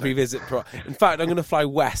would not revisit Prague. In fact, I'm going to fly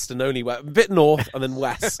west and only a bit north and then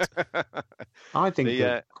west. I think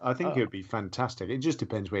it would be fantastic. It just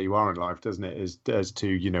depends where you are in life, doesn't it? As to,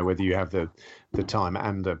 you know, whether you have the time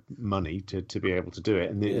and the money to be able to do it,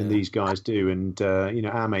 and these guys do. And you know,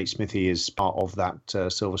 our mate Smithy is part of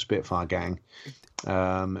that Silver Spitfire gang.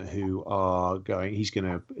 Who are going? He's going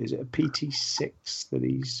to. Is it a PT6 that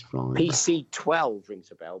he's flying? PC12 rings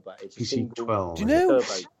a bell, but it's PC12. Do you know?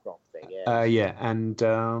 Turbo prop thing, yeah, and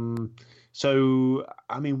so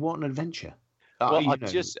I mean, what an adventure! Well, I've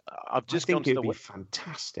just think it'd be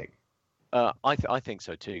fantastic. I think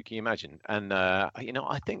so too. Can you imagine? And you know,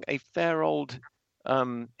 I think a fair old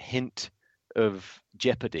hint of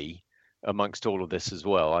jeopardy amongst all of this as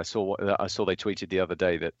well. I saw they tweeted the other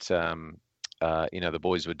day that. You know, the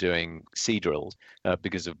boys were doing sea drills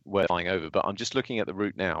because of where they're flying over. But I'm just looking at the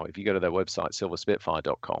route now. If you go to their website,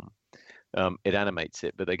 silverspitfire.com, it animates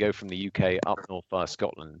it. But they go from the UK up north via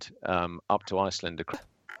Scotland, up to Iceland.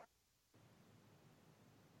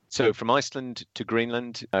 So from Iceland to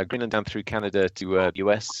Greenland, Greenland down through Canada to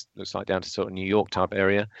US, looks like down to sort of New York type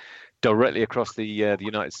area, directly across the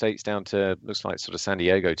United States down to, looks like sort of San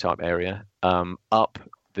Diego type area, up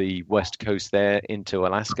the west coast there into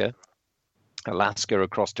Alaska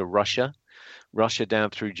across to Russia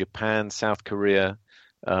down through Japan, South Korea,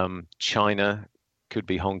 China, could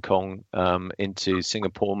be Hong Kong, into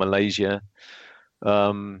Singapore, Malaysia,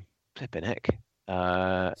 flipping heck,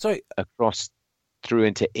 across through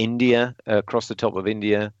into India, across the top of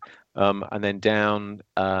India, and then down,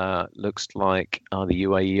 looks like the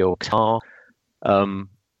UAE or Qatar,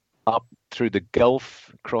 up through the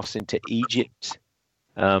Gulf, across into Egypt,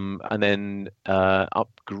 and then up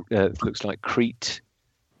looks like Crete,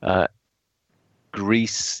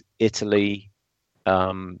 Greece, Italy,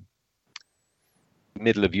 middle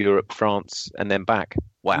of Europe, France, and then back.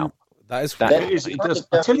 Wow, it does.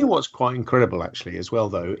 I tell you what's quite incredible, actually, as well,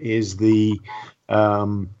 though, is the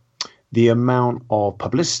amount of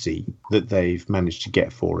publicity that they've managed to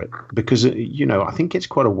get for it. Because you know, I think it's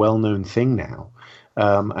quite a well-known thing now,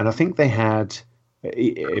 and I think they had.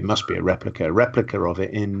 It must be a replica of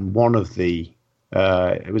it in one of the,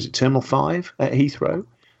 was it Terminal 5 at Heathrow?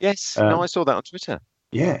 Yes, no, I saw that on Twitter.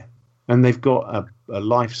 Yeah, and they've got a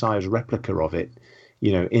life-size replica of it,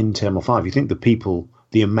 you know, in Terminal 5. You think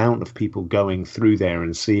the amount of people going through there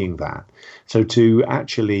and seeing that. So to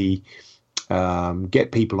actually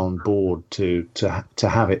get people on board to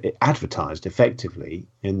have it advertised effectively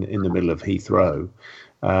in the middle of Heathrow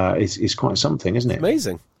is quite something, isn't it?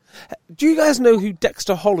 Amazing. Do you guys know who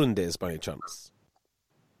Dexter Holland is, by any chance?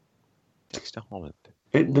 Dexter Holland.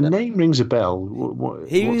 The name rings a bell.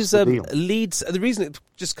 He what's was the deal? lead. The reason it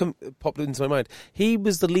just popped into my mind, he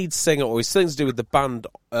was the lead singer, or he's something to do with the band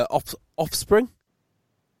Offspring.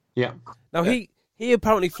 Yeah. Now he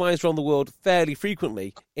apparently flies around the world fairly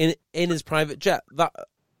frequently in his private jet.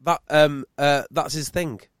 That's his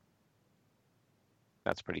thing.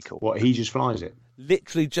 That's pretty cool. What, he just flies it?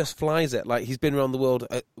 Literally just flies it. Like, he's been around the world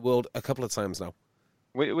a couple of times now.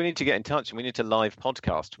 We need to get in touch, and we need to live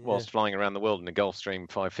podcast whilst flying around the world in a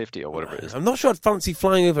Gulfstream 550 or whatever it is. I'm not sure I'd fancy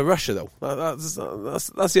flying over Russia though. That's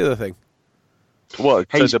the other thing. Well,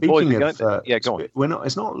 Hey, so the boys speaking are of, going. Yeah, go on.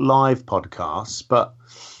 It's not live podcasts, but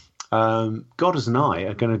Goddard and I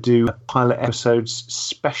are going to do a pilot episodes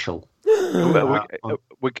special. We're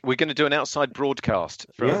going to do an outside broadcast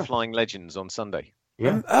for Flying Legends on Sunday.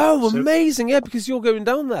 Yeah. Amazing! Yeah, because you're going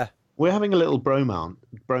down there. We're having a little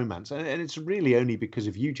bromance, and it's really only because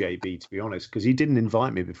of you, JB, to be honest, because he didn't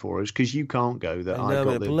invite me before. It's because you can't go that I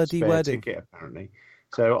got the bloody spare wedding ticket, apparently.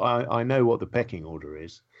 So I know what the pecking order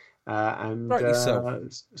is. And Rightly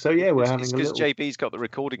so yeah, we're having a because little... JB's got the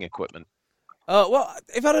recording equipment. Well,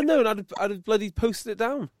 if I'd have known, I'd have bloody posted it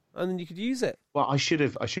down, and then you could use it. Well, I should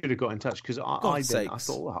have got in touch because I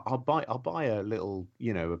thought, well, I'll buy a little,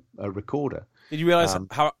 a recorder. Did you realise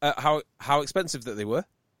how expensive that they were?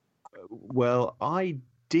 Well, I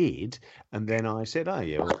did, and then I said, "Oh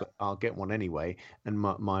yeah, well, I'll get one anyway." And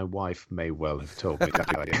my wife may well have told me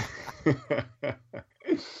that idea.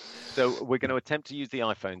 So we're going to attempt to use the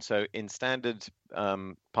iPhone. So in standard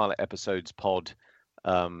pilot episodes pod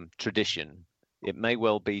tradition, it may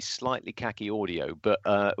well be slightly cacky audio, but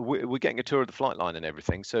we're getting a tour of the flight line and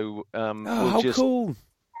everything. So cool!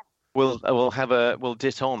 We'll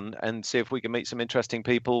dit on and see if we can meet some interesting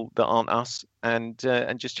people that aren't us, and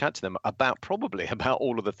just chat to them about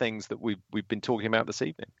all of the things that we've been talking about this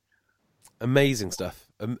evening. Amazing stuff.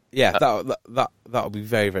 That would be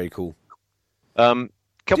very, very cool.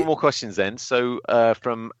 Couple more questions then. So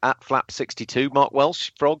from @Flap62, Mark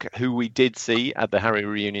Welsh, Frog, who we did see at the Harry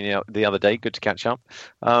reunion the other day. Good to catch up.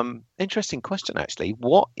 Interesting question, actually.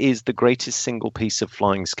 What is the greatest single piece of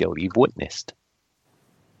flying skill you've witnessed?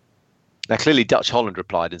 Now, clearly, Dutch Holland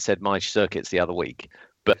replied and said my circuits the other week.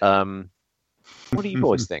 But what do you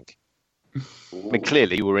boys think? I mean,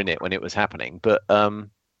 clearly, you were in it when it was happening. But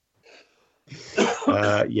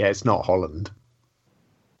it's not Holland.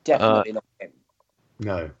 Definitely not him.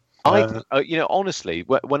 No. Honestly,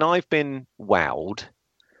 when I've been wowed,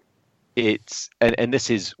 and this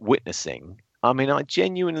is witnessing. I mean, I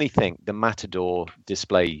genuinely think the Matador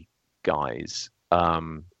display guys.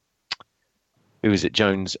 Who is it,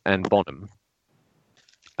 Jones and Bonham,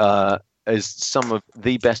 is some of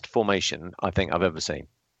the best formation I think I've ever seen.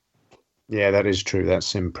 Yeah, that is true.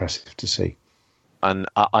 That's impressive to see. And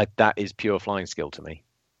that is pure flying skill to me.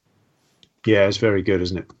 Yeah, it's very good,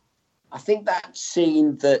 isn't it? I think that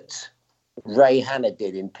scene that Ray Hanna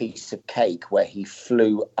did in Piece of Cake, where he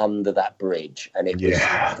flew under that bridge, and it was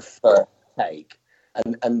the first take,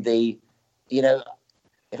 and the,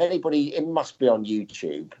 if anybody, it must be on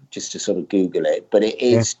YouTube, just to sort of Google it, but it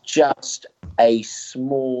is just a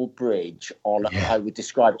small bridge on, I would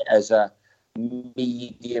describe it as a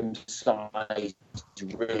medium-sized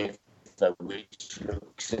river, which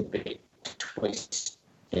looks a bit twisty,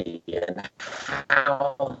 and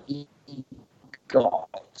how he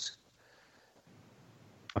got...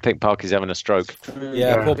 I think Parky's having a stroke.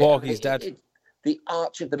 Yeah, poor Parky's dead. The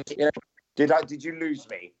arch of the... Did you lose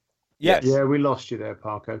me? Yes. Yeah, we lost you there,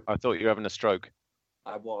 Parko. I thought you were having a stroke.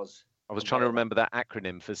 I was trying to remember that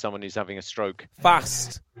acronym for someone who's having a stroke.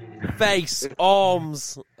 Fast. Face.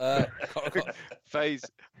 Arms. Face.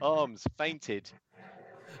 Arms. Fainted.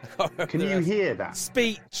 Can you hear that?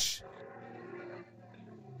 Speech.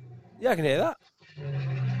 Yeah, I can hear that.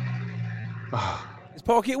 Is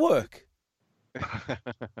Parky at work?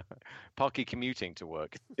 Parky commuting to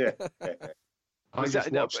work. Yeah. I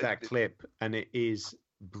just watched that clip, and it is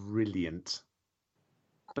brilliant.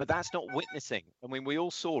 But that's not witnessing. I mean, we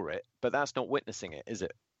all saw it, but that's not witnessing it, is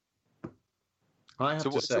it? I have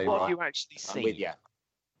to say, what have you actually seen? I'm with you.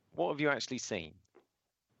 What have you actually seen?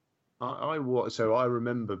 I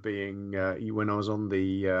remember being when I was on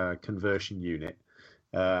the conversion unit,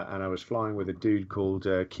 and I was flying with a dude called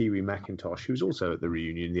Kiwi McIntosh, who was also at the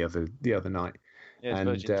reunion the other night,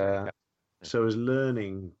 and so I was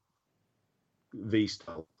learning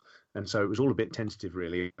V-style. And so it was all a bit tentative,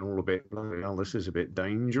 really, and all a bit, well, this is a bit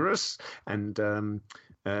dangerous. And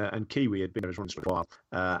Kiwi had been there for a while,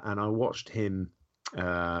 and I watched him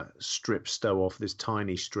strip stow off this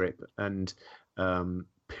tiny strip and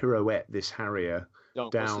pirouette this Harrier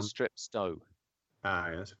down. What's the strip stow?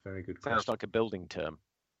 Ah, that's a very good question. Sounds like a building term.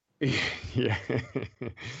 Yeah,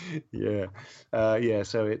 yeah.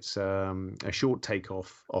 So it's a short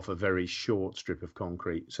takeoff off a very short strip of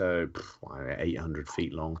concrete, so 800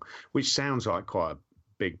 feet long, which sounds like quite a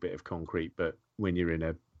big bit of concrete, but when you're in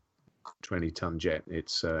a 20-ton jet,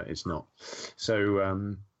 it's not.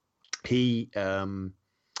 So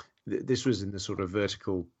this was in the sort of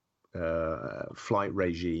vertical flight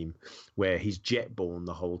regime where he's jet-borne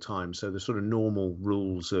the whole time, so the sort of normal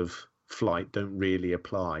rules of flight don't really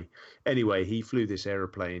apply. Anyway, he flew this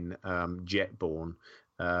aeroplane jet-borne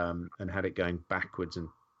and had it going backwards and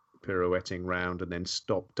pirouetting round, and then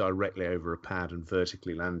stopped directly over a pad and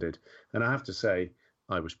vertically landed. And I have to say,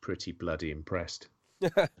 I was pretty bloody impressed.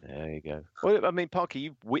 There you go. Well, I mean, Parker,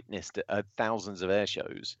 you've witnessed thousands of air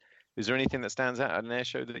shows. Is there anything that stands out at an air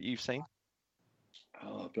show that you've seen?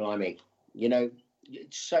 Oh, blimey.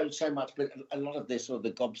 So much, but a lot of this, or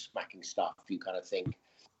the gobsmacking stuff, you kind of think,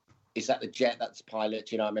 is that the jet, that's the pilot?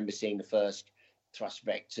 I remember seeing the first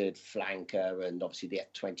thrust-vectored flanker and obviously the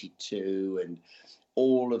F-22 and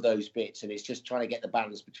all of those bits. And it's just trying to get the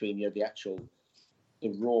balance between, the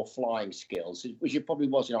raw flying skills, which it probably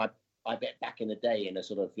was, I bet back in the day in a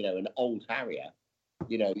sort of, an old Harrier,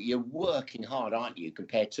 you're working hard, aren't you,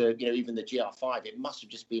 compared to, even the GR5. It must have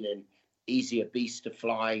just been an easier beast to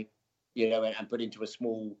fly, and put into a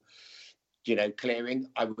small, clearing,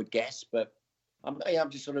 I would guess. But I'm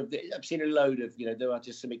just sort of, I've seen a load of, there are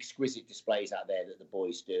just some exquisite displays out there that the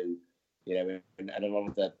boys do, and a lot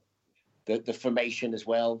of the formation as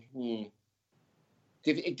well.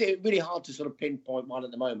 It's really hard to sort of pinpoint one at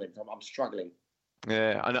the moment. I'm struggling.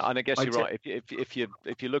 Yeah, and I guess you're right. If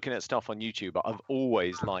you're looking at stuff on YouTube, I've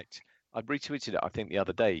always liked. I retweeted it, I think, the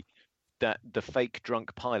other day, that the fake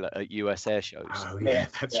drunk pilot at US air shows. Oh yeah,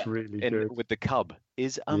 that's really good. With the Cub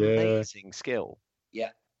is amazing skill. Yeah.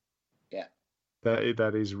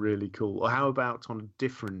 That is really cool. How about on a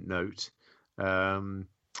different note,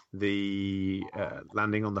 the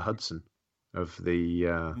landing on the Hudson of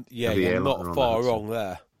the you're not far wrong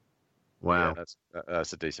there. Wow, yeah,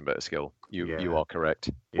 that's a decent bit of skill. You are correct.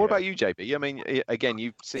 What about you, JB? I mean, again,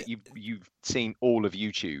 you've seen all of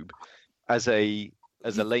YouTube as a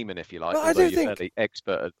layman, if you like. Well, although you're fairly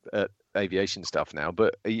expert at aviation stuff now.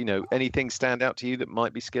 But anything stand out to you that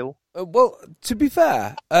might be skill? Well, to be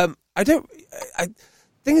fair,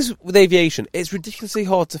 things with aviation, it's ridiculously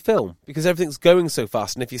hard to film because everything's going so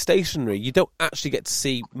fast, and if you're stationary, you don't actually get to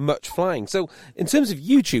see much flying. So in terms of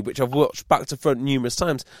YouTube, which I've watched back to front numerous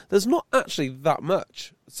times, there's not actually that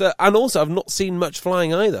much. So, and also I've not seen much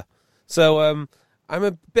flying either. So I'm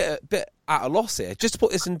a bit at a loss here. Just to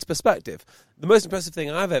put this into perspective, the most impressive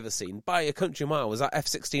thing I've ever seen by a country mile was that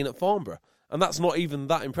F-16 at Farnborough, and that's not even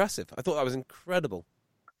that impressive. I thought that was incredible.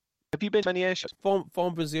 Have you been to many air shows?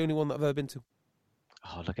 Farnborough's the only one that I've ever been to.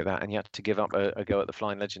 Oh, look at that. And you had to give up a go at the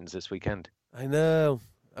Flying Legends this weekend. I know.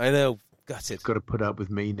 Gutted. Got to put up with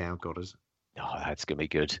me now, Goddard. Oh, that's going to be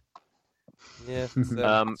good. Yeah.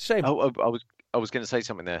 Shame. I was going to say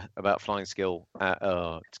something there about flying skill.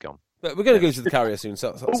 It's gone. But we're going to go to the carrier soon,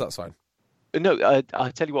 so that's fine. No,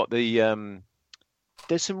 I tell you what,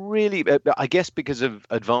 there's some really, I guess because of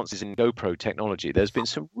advances in GoPro technology, there's been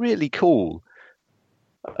some really cool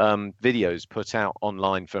videos put out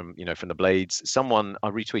online from the blades. I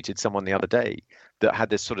retweeted someone the other day that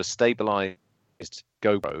had this sort of stabilized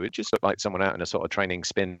GoPro. It just looked like someone out in a sort of training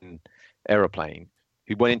spin aeroplane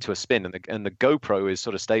who went into a spin, and the GoPro is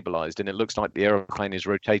sort of stabilized, and it looks like the aeroplane is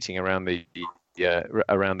rotating around the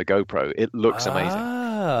GoPro. It looks amazing.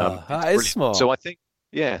 That is smart. So I think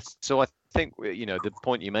the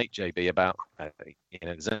point you make, JB, about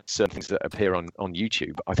there's certain things that appear on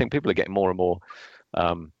YouTube. I think people are getting more and more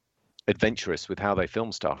adventurous with how they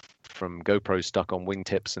film stuff, from GoPros stuck on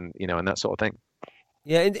wingtips and that sort of thing.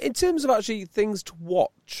 Yeah, in terms of actually things to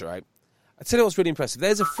watch, right? I tell you what's really impressive.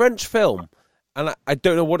 There's a French film, and I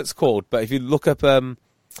don't know what it's called, but if you look up Mirage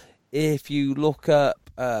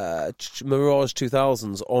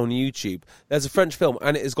 2000s on YouTube, there's a French film,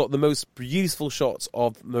 and it has got the most beautiful shots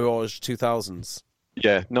of Mirage 2000s.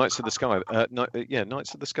 Yeah, Knights of the Sky.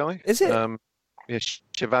 Knights of the Sky. Is it?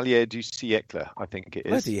 Chevalier du Siècle, I think it is.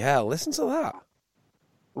 Bloody hell! Listen to that.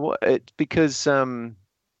 What? Because do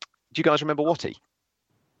you guys remember Watty?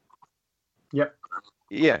 Yep.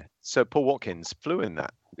 Yeah. So Paul Watkins flew in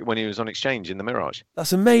that when he was on exchange in the Mirage.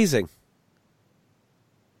 That's amazing.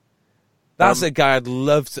 That's a guy I'd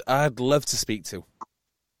love to speak to.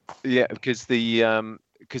 Yeah, because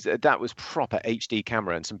because that was proper HD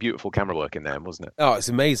camera and some beautiful camera work in there, wasn't it? Oh, it's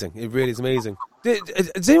amazing. It really is amazing.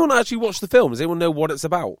 Does anyone actually watch the film? Does anyone know what it's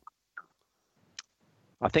about?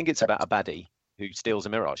 I think it's about a baddie who steals a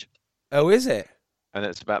Mirage. Oh, is it? And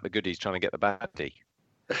it's about the goodies trying to get the baddie.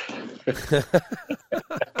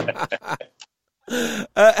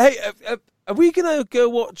 Hey, are we going to go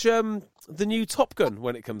watch the new Top Gun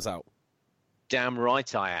when it comes out? Damn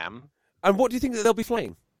right I am. And what do you think that they'll be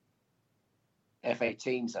flying?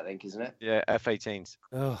 F-18s, I think, isn't it? Yeah, F-18s.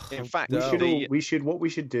 Oh, In fact, What we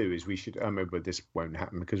should do is I remember this won't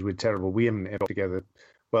happen because we're terrible. We haven't ever got together,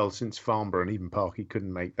 well, since Farnborough and even Parky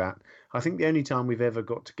couldn't make that. I think the only time we've ever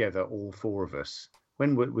got together, all four of us,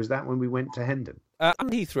 when was that? When we went to Hendon? And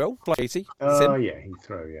Heathrow, Flight 80. Oh, yeah,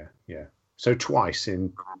 Heathrow, yeah. So twice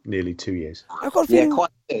in nearly 2 years. I've got a feeling... quite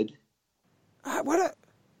good.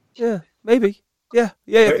 Yeah, maybe. Yeah,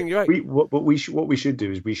 I think you're right. What we should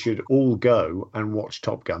do is we should all go and watch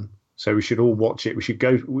Top Gun. So we should all watch it. We should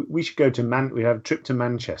go to we have a trip to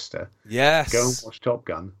Manchester. Yes. Go and watch Top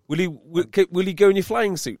Gun. Will he go in your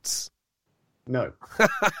flying suits? No.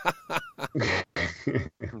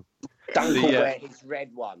 Duncan wear his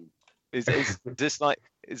red one. Is this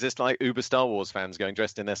like Uber Star Wars fans going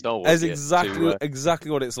dressed in their Star Wars? That's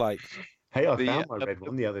exactly what it's like. Hey, I found my red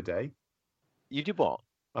one the other day. You did what?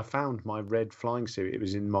 I found my red flying suit. It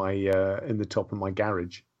was in my in the top of my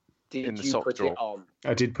garage. Did you put it on?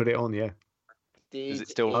 I did put it on, yeah. Does it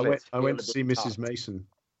still fit? I went to see Mrs. Mason.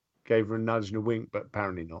 Gave her a nudge and a wink, but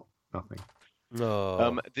apparently nothing. No.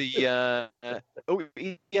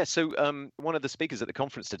 So one of the speakers at the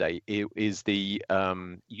conference today is the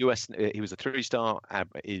U.S. He was a three-star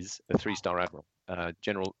admiral,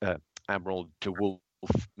 General Admiral DeWolf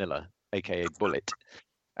Miller, aka Bullet,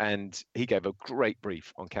 and he gave a great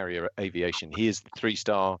brief on carrier aviation. He is the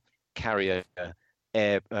three-star carrier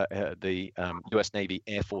the U.S. Navy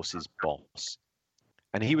Air Force's boss,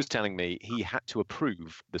 and he was telling me he had to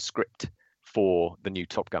approve the script for the new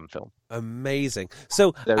Top Gun film. Amazing.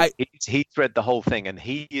 So he read the whole thing, and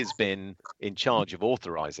he has been in charge of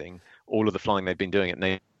authorizing all of the flying they've been doing at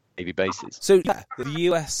Navy bases. So the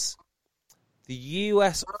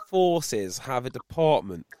US forces have a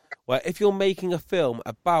department where if you're making a film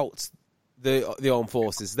about the armed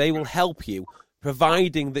forces, they will help you,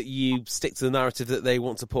 providing that you stick to the narrative that they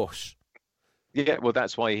want to push. Yeah, well,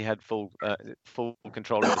 that's why he had full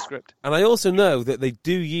control of the script. And I also know that they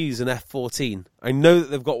do use an F-14. I know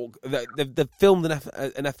that they've filmed an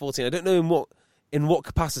F-14. I don't know in what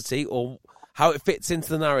capacity or how it fits into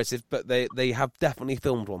the narrative, but they have definitely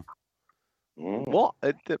filmed one. What?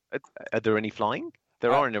 Are there any flying?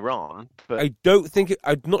 There are in Iran, but I don't think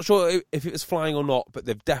I'm not sure if it was flying or not, but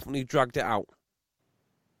they've definitely dragged it out.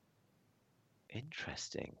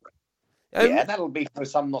 Interesting. Yeah, that'll be for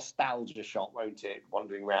some nostalgia shot, won't it?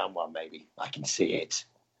 Wandering around one, maybe. I can see it.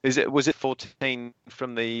 Was it 14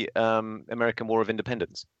 from the American War of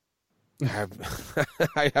Independence? I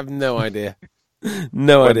have no idea.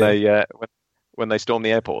 No idea. When they stormed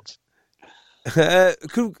the airports.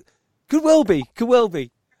 Could well be. Could well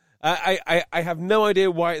be. I have no idea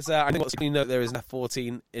why it's there. I think know there is an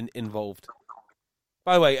F-14 involved.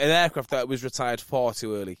 By the way, an aircraft that was retired far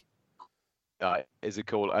too early. Is it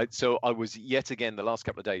cool? So I was yet again the last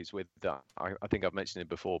couple of days with, I think I've mentioned it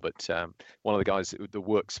before, but one of the guys that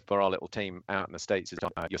works for our little team out in the States is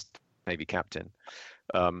US Navy captain,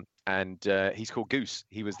 and he's called Goose.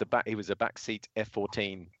 He was a backseat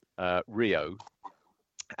F-14 Rio,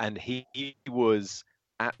 and he was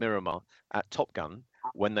at Miramar at Top Gun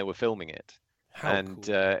when they were filming it.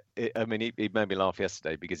 Cool. He made me laugh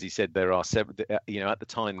yesterday because he said there are several. At the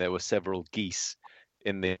time there were several geese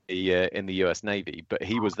in the US Navy, but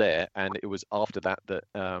he was there, and it was after that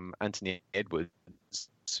Anthony Edwards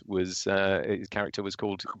was his character was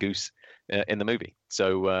called Goose in the movie.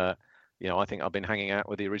 So I think I've been hanging out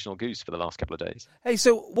with the original Goose for the last couple of days. Hey,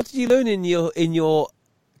 so what did you learn in your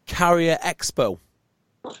Carrier Expo?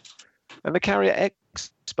 And the Carrier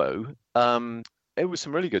Expo, it was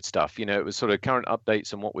some really good stuff. It was sort of current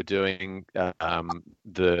updates on what we're doing.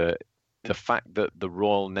 The fact that the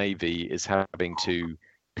Royal Navy is having to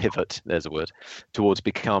pivot, there's a word, towards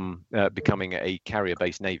becoming a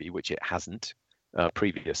carrier-based Navy, which it hasn't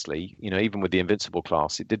previously. Even with the Invincible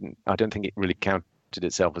class, I don't think it really counted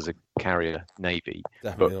itself as a carrier Navy.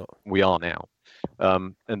 Definitely but not. We are now.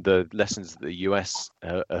 And the lessons that the US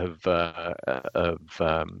have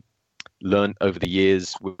learned over the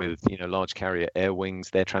years with large carrier air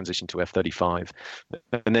wings, their transition to F-35,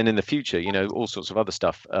 and then in the future all sorts of other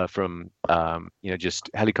stuff from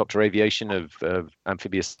just helicopter aviation of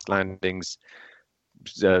amphibious landings,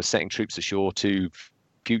 setting troops ashore, to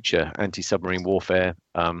future anti-submarine warfare,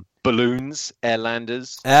 balloons,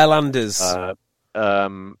 airlanders,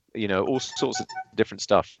 all sorts of different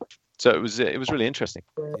stuff. So it was really interesting.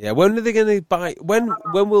 Yeah, when are they going to buy? When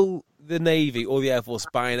will the Navy or the Air Force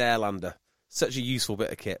buy an Airlander? Such a useful bit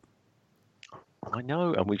of kit. I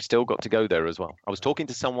know, and we've still got to go there as well. I was talking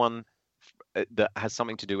to someone that has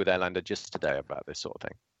something to do with Airlander just today about this sort of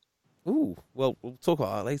thing. Ooh, well, we'll talk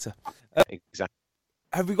about that later. Exactly.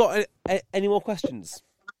 Have we got any more questions?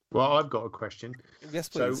 Well, I've got a question. Yes,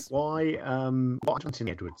 please. So why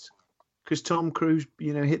Anthony Edwards? Because Tom Cruise,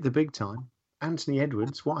 hit the big time. Anthony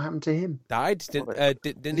Edwards, what happened to him? Died?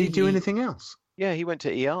 Didn't he do anything else? Yeah, he went to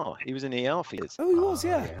ER. He was in ER for years. Oh, he was,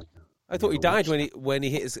 yeah. I thought he died when he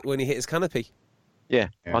hit his canopy. Yeah,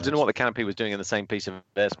 I don't know what the canopy was doing in the same piece of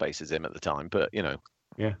airspace as him at the time, but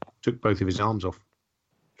Yeah, took both of his arms off.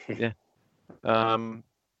 Yeah.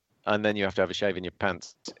 And then you have to have a shave in your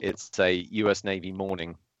pants. It's a US Navy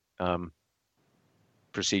morning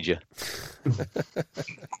procedure.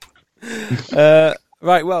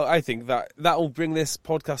 Right, well, I think that will bring this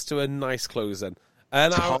podcast to a nice close then.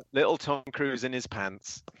 And little Tom Cruise in his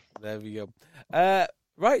pants. There we go.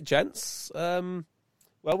 Right, gents.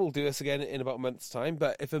 Well, we'll do this again in about a month's time,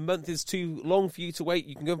 but if a month is too long for you to wait,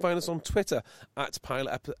 you can go and find us on Twitter at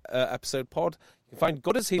Pilot Episode Pod. You can find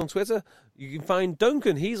Goddard, he's on Twitter. You can find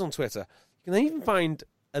Duncan, he's on Twitter. You can even find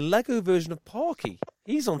a Lego version of Parky.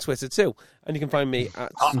 He's on Twitter too. And you can find me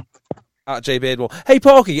at J Beardmore. Hey,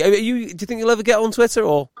 Parky, do you think you'll ever get on Twitter,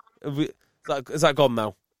 or is that gone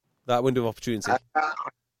now? That window of opportunity? I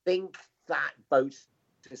think that boat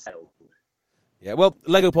is settled. Yeah, well,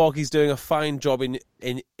 Lego Parky's doing a fine job in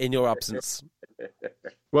your absence.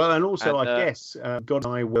 Well, and also, I guess God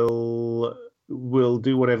and I will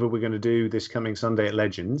do whatever we're going to do this coming Sunday at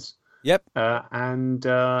Legends. Yep. And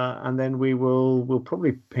then we'll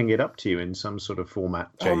probably ping it up to you in some sort of format,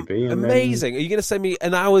 JB. Amazing. Are you going to send me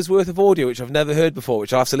an hour's worth of audio, which I've never heard before,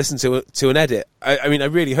 which I'll have to listen to and edit? I mean, I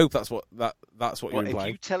really hope that's what you're implying. If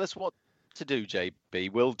you tell us what to do,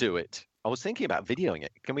 JB, we'll do it. I was thinking about videoing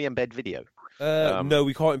it. Can we embed video? No,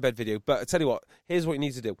 we can't embed video. But I tell you what, here's what you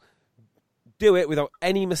need to do. Do it without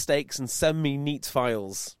any mistakes and send me neat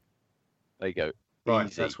files. There you go. Right,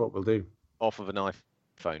 Easy. that's what we'll do. Off of an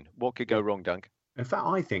iPhone. What could go wrong, Dunk? In fact,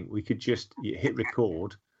 I think we could just hit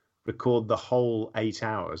record the whole 8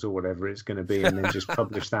 hours or whatever it's going to be, and then just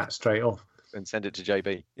publish that straight off. And send it to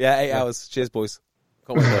JB. Yeah, 8 hours. Cheers, boys.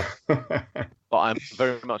 Can't wait. Well, I'm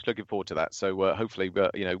very much looking forward to that. So hopefully,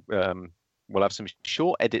 we'll have some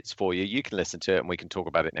short edits for you. You can listen to it, and we can talk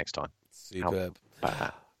about it next time. Superb.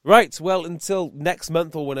 Right. Well, until next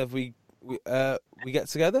month or whenever we get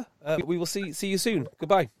together, we will see you soon.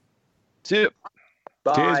 Goodbye. See you.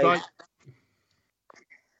 Bye. Cheers, bye.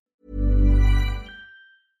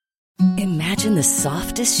 Imagine the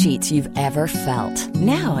softest sheets you've ever felt.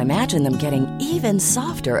 Now imagine them getting even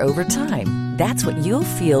softer over time. That's what you'll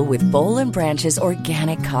feel with Boll & Branch's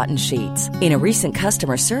organic cotton sheets. In a recent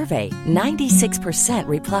customer survey, 96%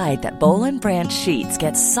 replied that Boll & Branch sheets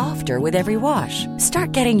get softer with every wash.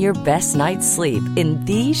 Start getting your best night's sleep in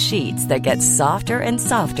these sheets that get softer and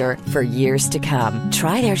softer for years to come.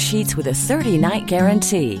 Try their sheets with a 30-night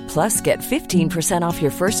guarantee. Plus, get 15% off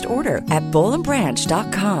your first order at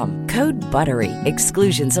bollandbranch.com. Code BUTTERY.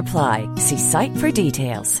 Exclusions apply. See site for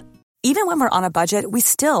details. Even when we're on a budget, we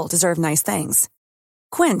still deserve nice things.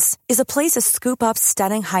 Quince is a place to scoop up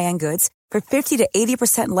stunning high-end goods for 50 to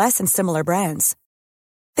 80% less than similar brands.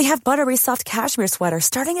 They have buttery soft cashmere sweaters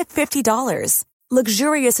starting at $50,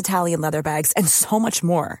 luxurious Italian leather bags, and so much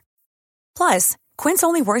more. Plus, Quince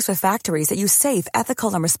only works with factories that use safe,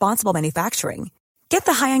 ethical, and responsible manufacturing. Get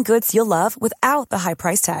the high-end goods you'll love without the high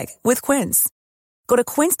price tag with Quince. Go to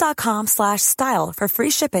quince.com/style for free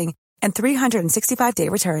shipping and 365-day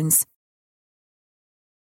returns.